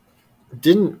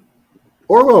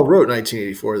 Orwell wrote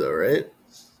 1984 though, right?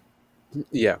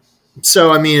 Yeah.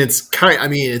 So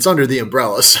it's under the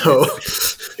umbrella, so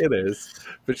it is.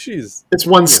 But it's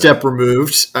one step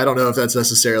removed. I don't know if that's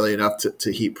necessarily enough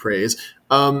to heap praise.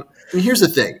 Here's the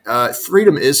thing: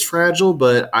 freedom is fragile,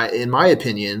 but in my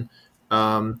opinion,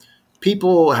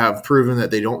 people have proven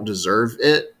that they don't deserve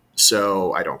it.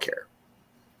 So I don't care.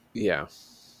 Yeah.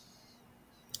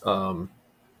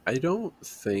 I don't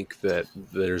think that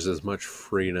there's as much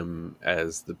freedom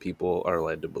as the people are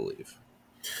led to believe.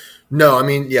 No, I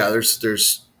mean, yeah,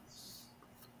 there's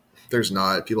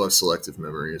not. People have selective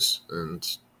memories,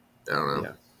 and I don't know.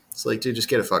 Yeah. It's like, dude, just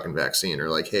get a fucking vaccine, or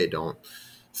like, hey, don't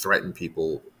threaten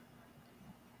people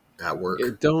at work.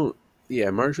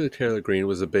 Marjorie Taylor Greene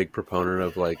was a big proponent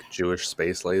of like Jewish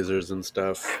space lasers and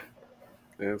stuff.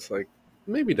 And it's like,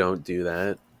 maybe don't do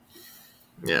that.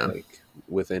 Yeah. Like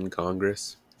within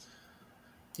Congress.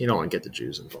 You don't want to get the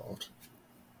Jews involved.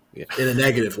 Yeah. In a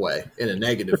negative way.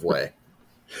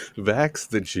 Vax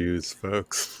the Jews,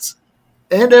 folks.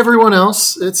 And everyone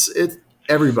else.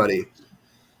 Everybody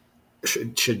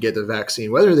should get the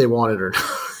vaccine, whether they want it or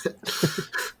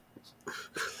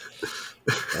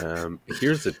not.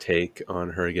 Here's a take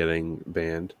on her getting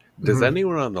banned. Does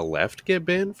anyone on the left get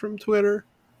banned from Twitter?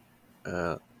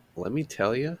 Let me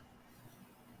tell you.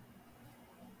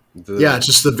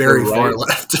 Just the very far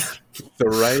left. The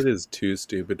right is too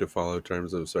stupid to follow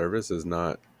terms of service is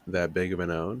not that big of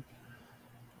an own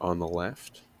on the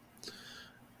left.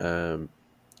 I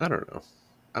don't know.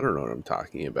 I don't know what I'm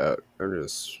talking about. I'm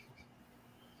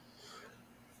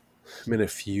in a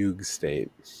fugue state.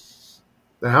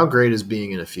 How great is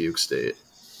being in a fugue state?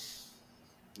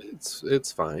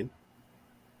 It's fine.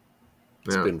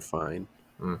 It's been fine.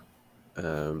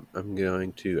 I'm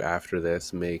going to, after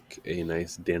this, make a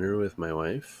nice dinner with my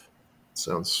wife.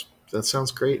 That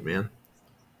sounds great, man.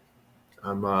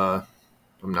 I'm not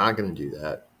going to do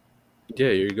that. Yeah,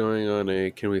 you're going on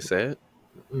a. Can we say it?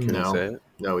 Can we say it?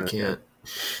 No, we can't.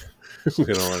 We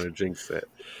don't want to jinx it.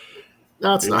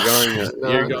 No, it's not.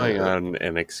 You're going on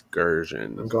an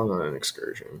excursion. I'm going on an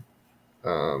excursion,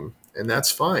 and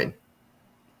that's fine.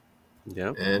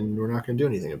 Yeah, and we're not going to do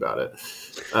anything about it.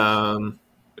 I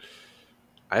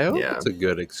hope it's a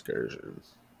good excursion.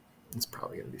 It's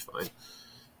probably going to be fine.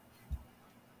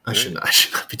 I should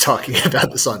not be talking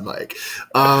about this on mic.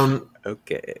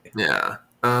 Okay. Yeah.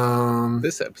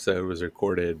 This episode was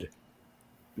recorded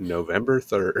November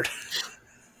 3rd.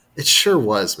 It sure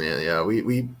was, man. Yeah,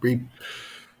 we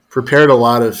prepared a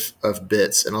lot of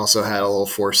bits and also had a little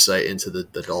foresight into the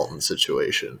Dalton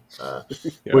situation,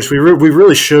 which we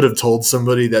really should have told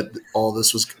somebody that all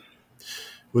this was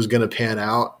going to pan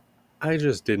out. I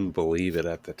just didn't believe it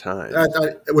at the time.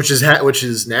 Which is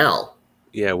now.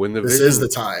 Yeah, this is the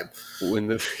time. When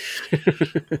the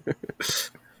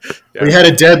we had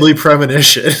a deadly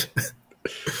premonition.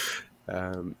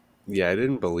 Yeah, I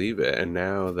didn't believe it, and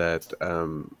now that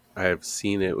I have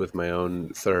seen it with my own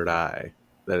third eye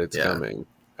that it's coming,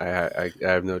 I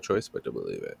have no choice but to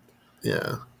believe it.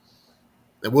 Yeah,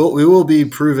 and we will be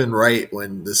proven right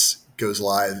when this goes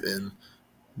live in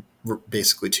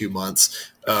basically 2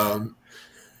 months. And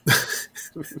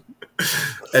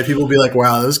people will be like,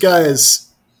 wow, those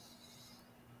guys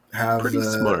have pretty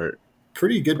smart.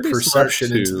 Pretty good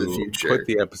perception into the future. Put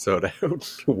the episode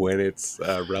out when it's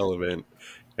relevant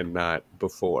and not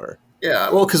before. Yeah,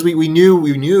 well, because we knew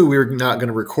we were not going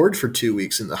to record for 2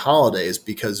 weeks in the holidays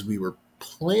because we were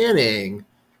planning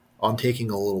on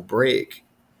taking a little break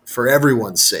for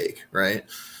everyone's sake, right?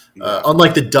 Yeah.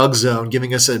 Unlike the Doug Zone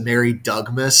giving us a Merry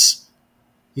Dougmas.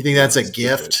 You think that's a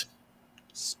gift?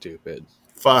 Stupid.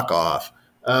 Fuck off.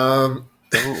 Don't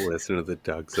listen to the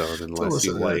Doug Zone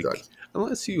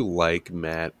unless you like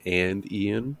Matt and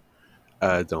Ian.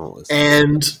 Don't listen.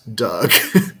 And Doug.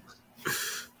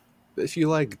 If you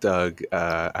like Doug,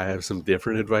 I have some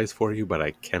different advice for you, but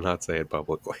I cannot say it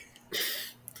publicly.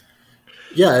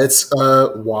 Yeah, it's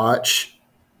watch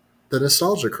The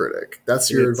Nostalgia Critic.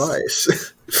 That's your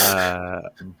advice.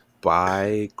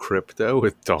 Buy crypto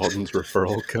with Dalton's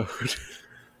referral code.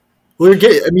 Well,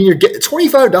 you're getting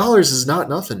 $25 is not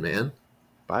nothing, man.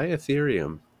 Buy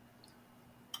Ethereum.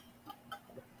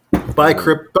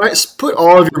 Put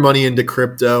all of your money into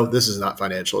crypto. This is not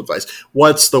financial advice.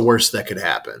 What's the worst that could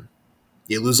happen?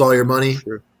 You lose all your money?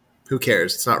 Sure. Who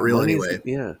cares? It's not real anyway.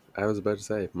 Yeah, I was about to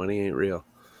say, money ain't real.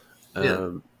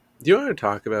 Do you want to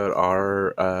talk about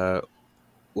our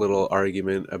little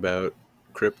argument about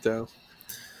crypto?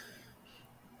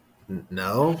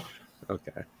 No.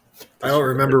 Okay. I don't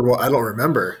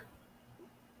remember.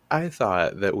 I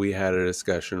thought that we had a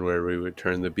discussion where we would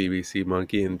turn the BBC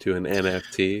Monkey into an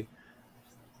NFT.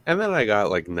 And then I got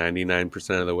like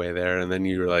 99% of the way there. And then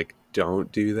you were like,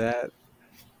 don't do that.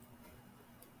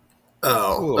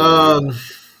 Oh. A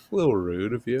little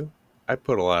rude of you. I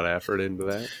put a lot of effort into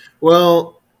that.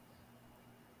 Well,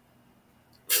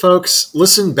 folks,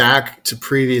 listen back to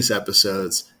previous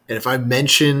episodes. And if I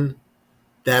mention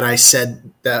that I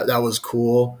said that was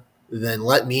cool, then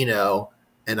let me know.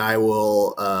 And I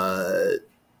will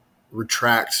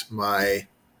retract my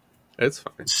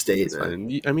statement. It's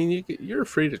fine. I mean, you're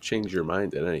free to change your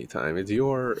mind at any time. It's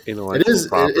your intellectual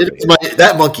property.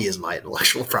 That monkey is my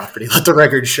intellectual property. Let the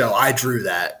record show. I drew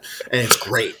that, and it's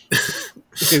great.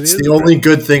 It's the only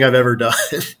good thing I've ever done.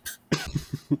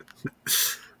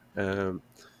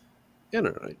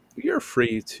 You're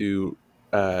free to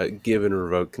give and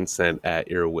revoke consent at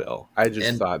your will. I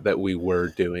just thought that we were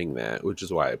doing that, which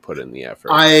is why I put in the effort.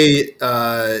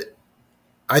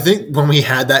 I think when we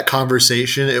had that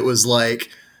conversation, it was like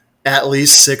at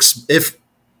least 6, if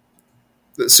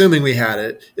assuming we had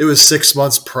it, it was 6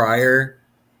 months prior.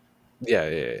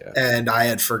 Yeah. And I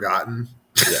had forgotten.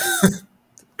 Yeah.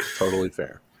 Totally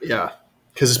fair. Yeah.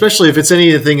 Because especially if it's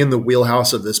anything in the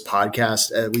wheelhouse of this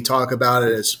podcast, and we talk about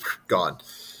it, it's gone.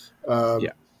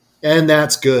 Yeah. And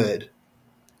that's good.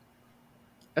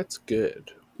 That's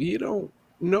good.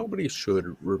 Nobody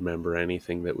should remember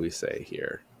anything that we say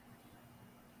here.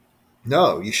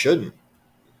 No, you shouldn't.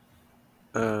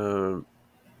 I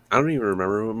don't even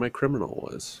remember what my criminal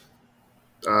was.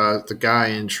 The guy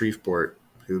in Shreveport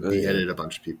who beheaded a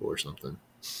bunch of people or something.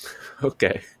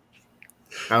 Okay.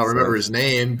 I don't remember his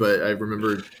name, but I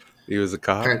remember he was a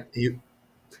cop.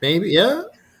 Maybe, yeah.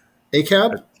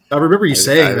 ACAB. I remember you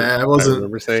saying that. I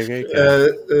remember saying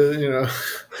ACAB.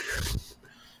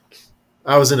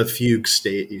 I was in a fugue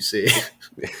state. You see,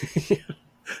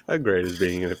 how great is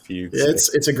being in a fugue? Yeah,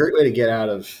 it's a great way to get out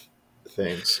of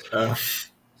things. Oh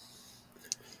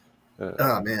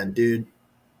man, dude,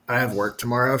 I have work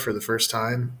tomorrow for the first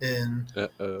time in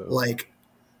like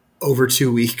over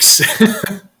 2 weeks.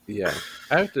 Yeah,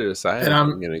 I have to decide if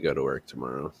I'm going to go to work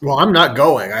tomorrow. Well, I'm not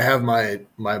going. I have my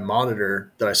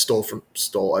monitor that I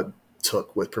I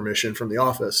took with permission from the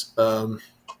office,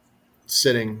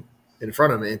 sitting in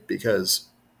front of me because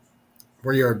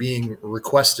we are being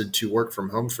requested to work from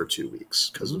home for 2 weeks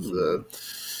because of the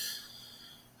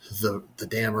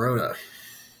damn Rona.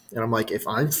 And I'm like, if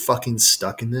I'm fucking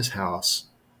stuck in this house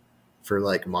for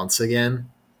like months again,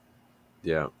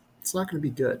 yeah, it's not going to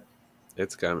be good.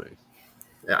 It's coming.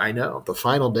 I know. The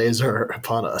final days are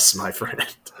upon us, my friend.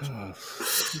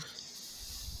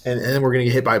 and then we're going to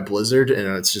get hit by a blizzard,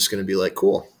 and it's just going to be like,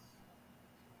 cool.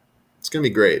 It's going to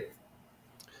be great.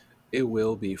 It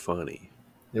will be funny.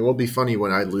 It will be funny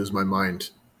when I lose my mind.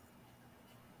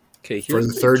 Okay, for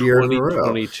the third year in a row.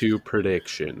 2022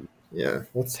 prediction. Yeah.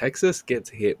 Texas gets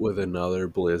hit with another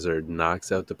blizzard,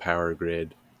 knocks out the power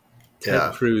grid.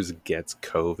 Ted Cruz gets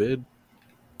COVID.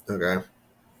 Okay.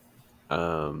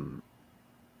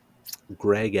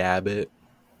 Greg Abbott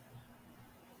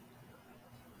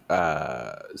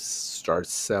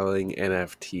starts selling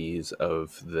NFTs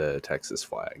of the Texas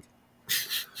flag.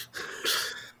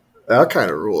 That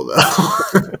kind of rule, though.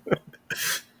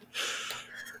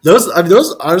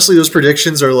 Those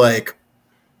predictions are like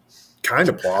kind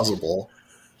of plausible.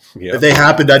 Yep. If they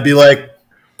happened, I'd be like,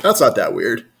 that's not that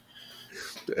weird.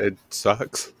 It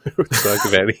sucks. It would suck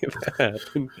if any of that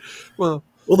happened. Well,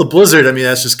 the blizzard. I mean,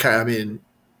 that's just kind of. I mean,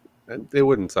 it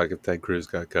wouldn't suck if Ted Cruz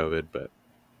got COVID, but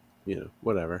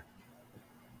whatever.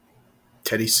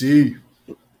 Teddy C.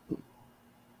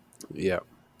 Yeah.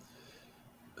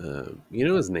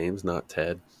 His name's not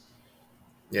Ted.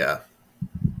 Yeah.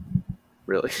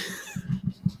 Really?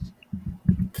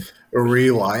 Are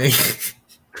you lying?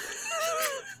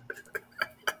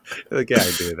 Yeah,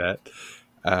 I do that.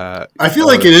 I feel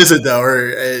like it isn't though, or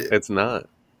it's not.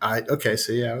 Okay,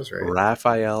 so yeah, I was right.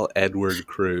 Raphael Edward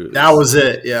Cruz. That was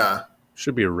it. Yeah,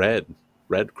 should be Red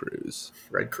Cruz.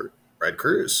 Red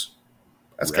Cruz.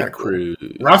 That's kind of cool.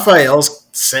 Cruz. Raphael's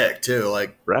sick too.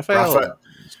 Like Raphael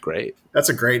is great. That's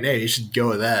a great name. You should go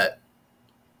with that.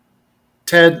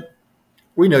 Ted,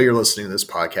 we know you're listening to this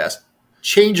podcast.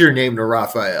 Change your name to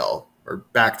Raphael or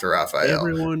back to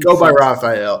Raphael. Go by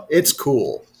Raphael. It's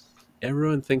cool.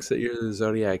 Everyone thinks that you're the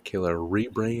Zodiac Killer.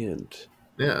 Rebrand.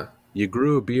 Yeah. You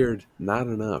grew a beard. Not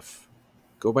enough.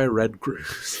 Go by Red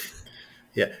Cruz.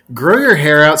 Yeah. Grow your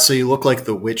hair out so you look like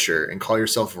the Witcher and call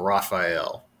yourself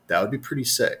Raphael. That would be pretty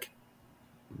sick.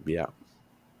 Yeah.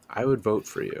 I would vote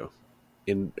for you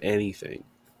in anything.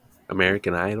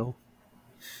 American Idol.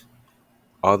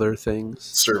 Other things.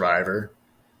 Survivor.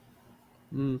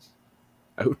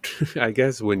 I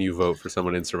guess when you vote for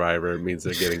someone in Survivor, it means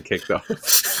they're getting kicked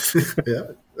off.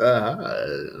 Yeah.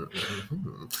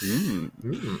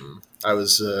 I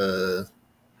was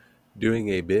doing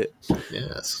a bit.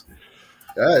 Yes.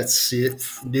 Let's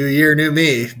new year, new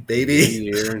me,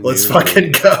 baby. Let's new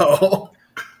fucking me. Go.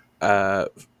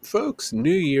 Folks,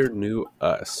 new year, new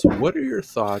us. What are your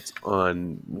thoughts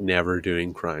on never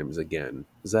doing crimes again?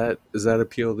 Does that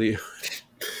appeal to you?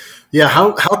 Yeah,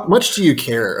 how much do you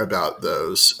care about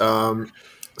those?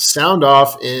 Sound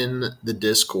off in the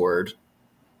Discord.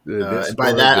 And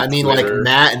by that, I mean Twitter. Like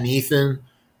Matt and Ethan,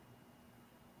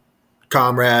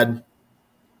 Comrade.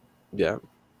 Yeah.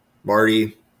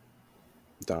 Marty.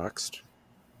 Doxed.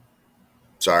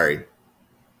 Sorry.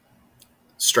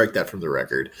 Strike that from the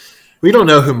record. We don't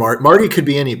know who Marty could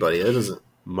be anybody. It doesn't.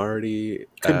 Marty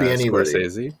could be anybody.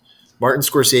 Scorsese. Martin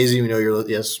Scorsese. We know you're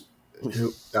yes.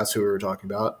 That's who we were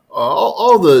talking about.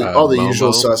 All the Momo,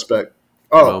 usual suspect.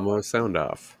 Oh, Momo, sound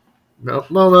off. No.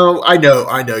 I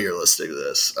know you're listening to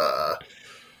this.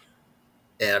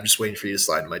 and I'm just waiting for you to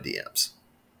slide in my DMs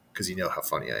because you know how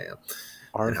funny I am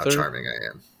and how charming I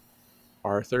am.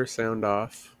 Arthur, sound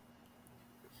off.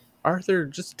 Arthur,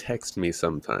 just text me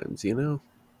sometimes, you know?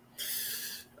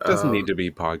 Doesn't need to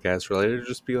be podcast related.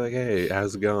 Just be like, hey,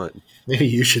 how's it going? Maybe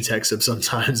you should text him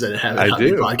sometimes and have it not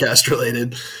be podcast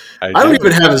related. I don't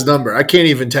even have his number. I can't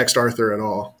even text Arthur at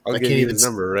all. I can't even his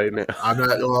number right now. I'm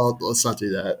not. Well, let's not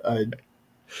do that.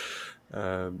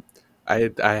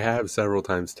 I have several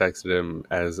times texted him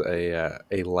as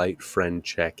a light friend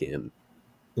check-in,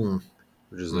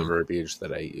 which is the verbiage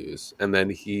that I use. And then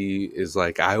he is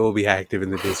like, I will be active in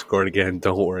the Discord again.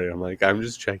 Don't worry. I'm like, I'm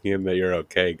just checking in that you're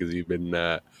okay because you've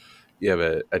been you have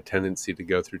a tendency to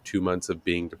go through 2 months of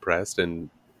being depressed and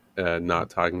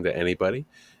not talking to anybody.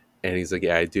 And he's like,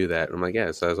 yeah, I do that. And I'm like,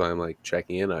 yeah, so that's why I'm like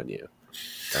checking in on you.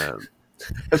 And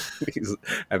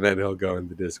then he'll go in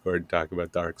the Discord and talk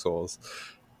about Dark Souls.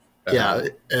 Yeah,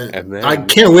 and then, I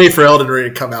can't wait for Elden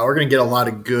Ring to come out. We're going to get a lot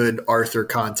of good Arthur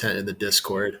content in the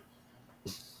Discord.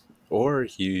 Or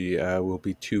he will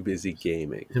be too busy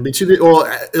gaming. He'll be too busy.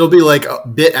 Well, it'll be like a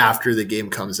bit after the game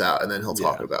comes out, and then he'll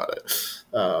talk about it.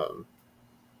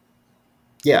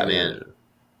 Yeah, man.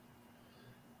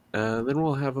 Then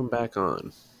we'll have him back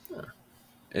on. Yeah.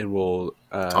 And we'll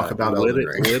talk about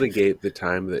litigate the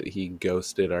time that he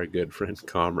ghosted our good friend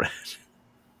Comrade.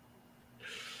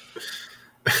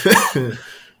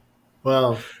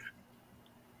 Well,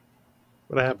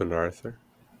 what happened, Arthur?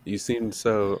 You seemed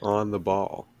so on the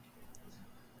ball.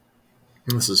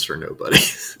 This is for nobody.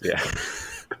 Yeah.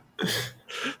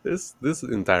 This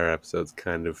entire episode's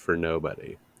kind of for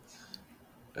nobody.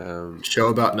 Show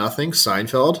about nothing.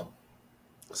 Seinfeld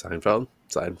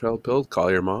build.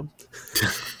 Call your mom.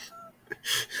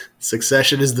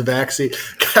 Succession is the vaccine.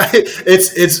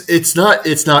 It's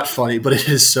not funny, but it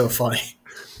is so funny.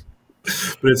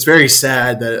 But it's very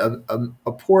sad that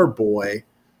a poor boy,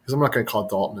 because I'm not going to call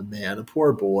Dalton a man, a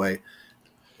poor boy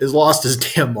has lost his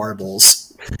damn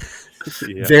marbles.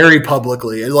 Yeah. Very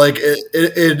publicly. And like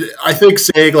I think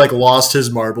saying like lost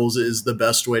his marbles is the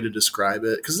best way to describe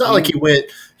it. Because it's not like he went.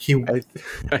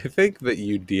 I think that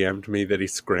you DM'd me that he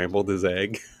scrambled his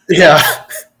egg. Yeah.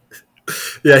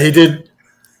 Yeah, he did.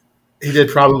 He did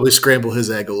probably scramble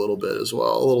his egg a little bit as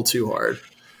well. A little too hard.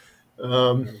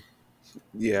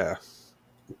 Yeah.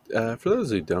 For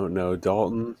those who don't know,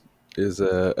 Dalton is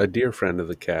a dear friend of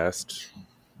the cast.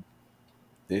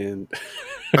 And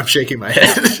I'm shaking my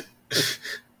head.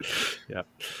 Yeah.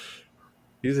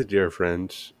 He's a dear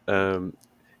friend.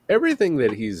 Everything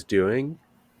that he's doing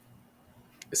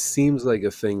seems like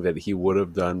a thing that he would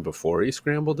have done before he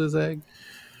scrambled his egg.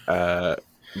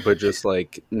 But just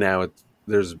like now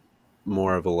there's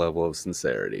more of a level of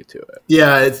sincerity to it.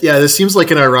 Yeah, this seems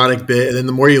like an ironic bit, and then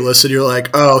the more you listen, you're like,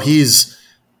 oh, he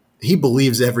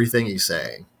believes everything he's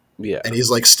saying. Yeah. And he's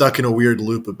like stuck in a weird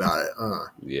loop about it.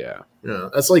 Yeah. You know,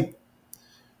 that's like,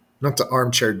 not to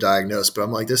armchair diagnose, but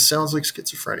I'm like, this sounds like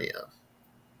schizophrenia.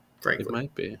 Frankly. It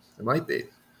might be.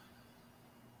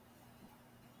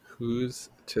 Who's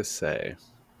to say?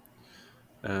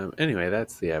 Anyway,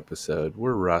 that's the episode.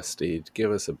 We're rusty.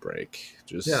 Give us a break.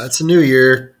 It's a new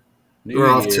year. We're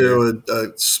off to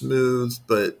a smooth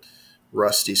but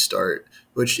rusty start,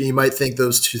 which you might think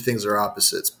those two things are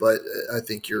opposites, but I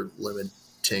think you're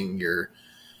limiting your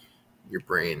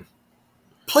brain.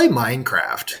 Play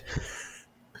Minecraft.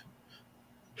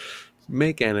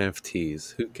 Make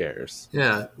NFTs. Who cares?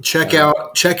 Yeah. Check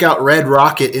out Red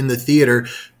Rocket in the theater.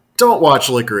 Don't watch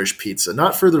Licorice Pizza.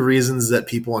 Not for the reasons that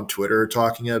people on Twitter are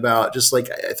talking about. Just like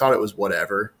I thought it was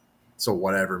whatever. It's a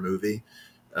whatever movie.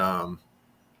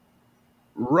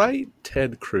 Write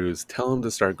Ted Cruz. Tell him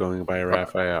to start going by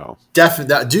Raphael.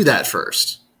 Definitely do that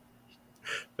first.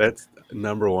 That's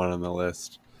number one on the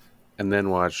list. And then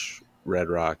watch Red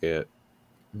Rocket.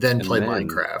 Then play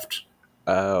Minecraft.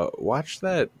 Watch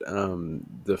that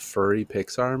the furry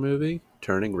Pixar movie,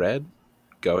 Turning Red,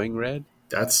 Going Red.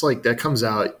 That comes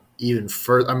out even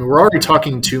further. I mean, we're already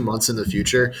talking 2 months in the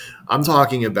future. I'm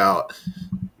talking about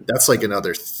that's like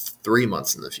another 3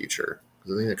 months in the future. I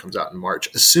think that comes out in March,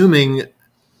 assuming,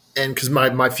 and because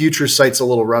my future site's a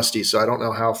little rusty, so I don't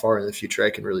know how far in the future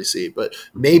I can really see. But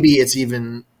maybe it's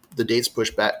even the dates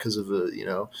pushed back because of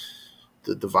the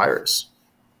virus.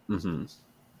 Mm-hmm.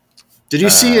 Did you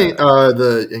see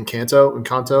the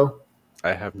Encanto?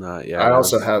 I have not yet. I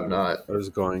also have not. I was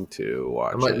going to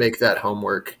watch. I might make that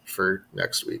homework for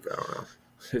next week. I don't know.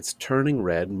 It's Turning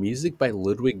Red, music by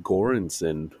Ludwig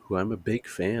Göransson, who I'm a big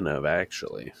fan of,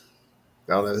 actually.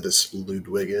 I don't know who this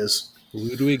Ludwig is.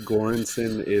 Ludwig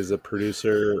Göransson is a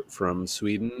producer from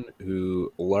Sweden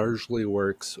who largely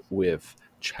works with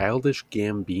Childish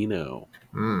Gambino.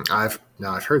 I've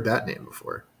heard that name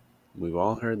before. We've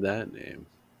all heard that name.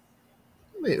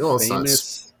 Wait, well,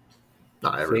 famous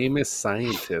it's famous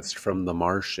scientist from The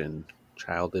Martian,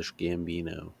 Childish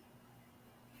Gambino.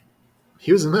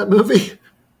 He was in that movie?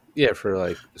 Yeah, for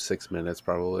like 6 minutes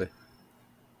probably.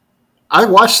 I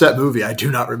watched that movie. I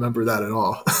do not remember that at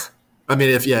all. I mean,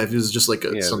 if it was just like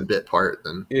some bit part,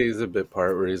 then yeah, he's a bit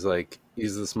part where he's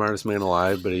the smartest man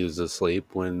alive, but he was asleep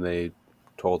when they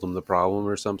told him the problem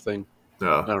or something.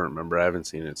 No. I don't remember. I haven't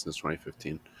seen it since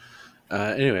 2015.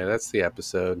 Anyway, that's the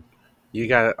episode. You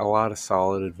got a lot of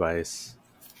solid advice.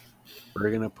 We're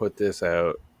going to put this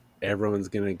out. Everyone's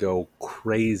going to go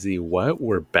crazy. What?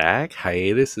 We're back?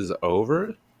 Hiatus is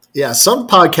over? Yeah, some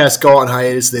podcasts go on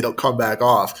hiatus. They don't come back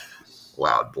off.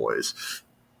 Loud boys.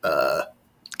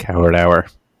 Coward Hour.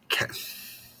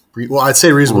 Well, I'd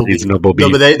say Reasonable Beef. No,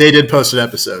 but they did post an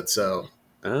episode, so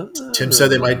Tim said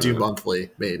they might do monthly,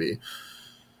 maybe.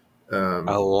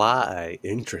 A lie.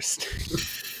 Interesting.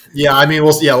 Yeah, I mean,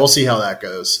 we'll see how that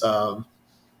goes.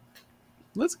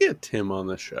 Let's get Tim on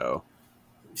the show.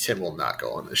 Tim will not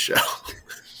go on the show.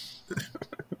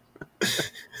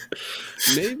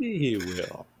 Maybe he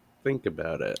will. Think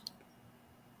about it.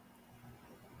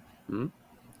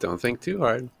 Don't think too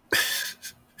hard.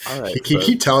 All right. You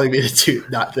keep telling me to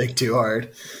not think too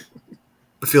hard.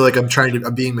 I feel like I'm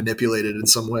being manipulated in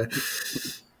some way.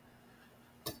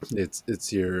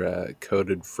 It's your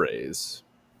coded phrase.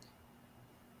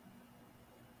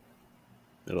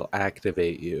 It'll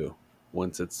activate you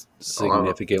once it's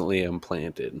significantly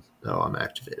implanted. No, I'm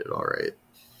activated. All right.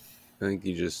 I think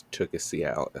you just took a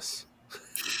Cialis.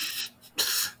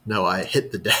 No, I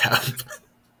hit the dab.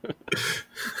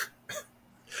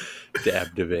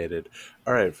 Dabtivated.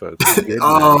 All right, folks. Good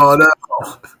night.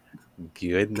 No.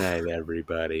 Good night,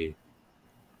 everybody.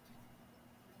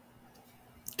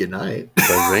 Good night.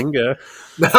 Bazinga.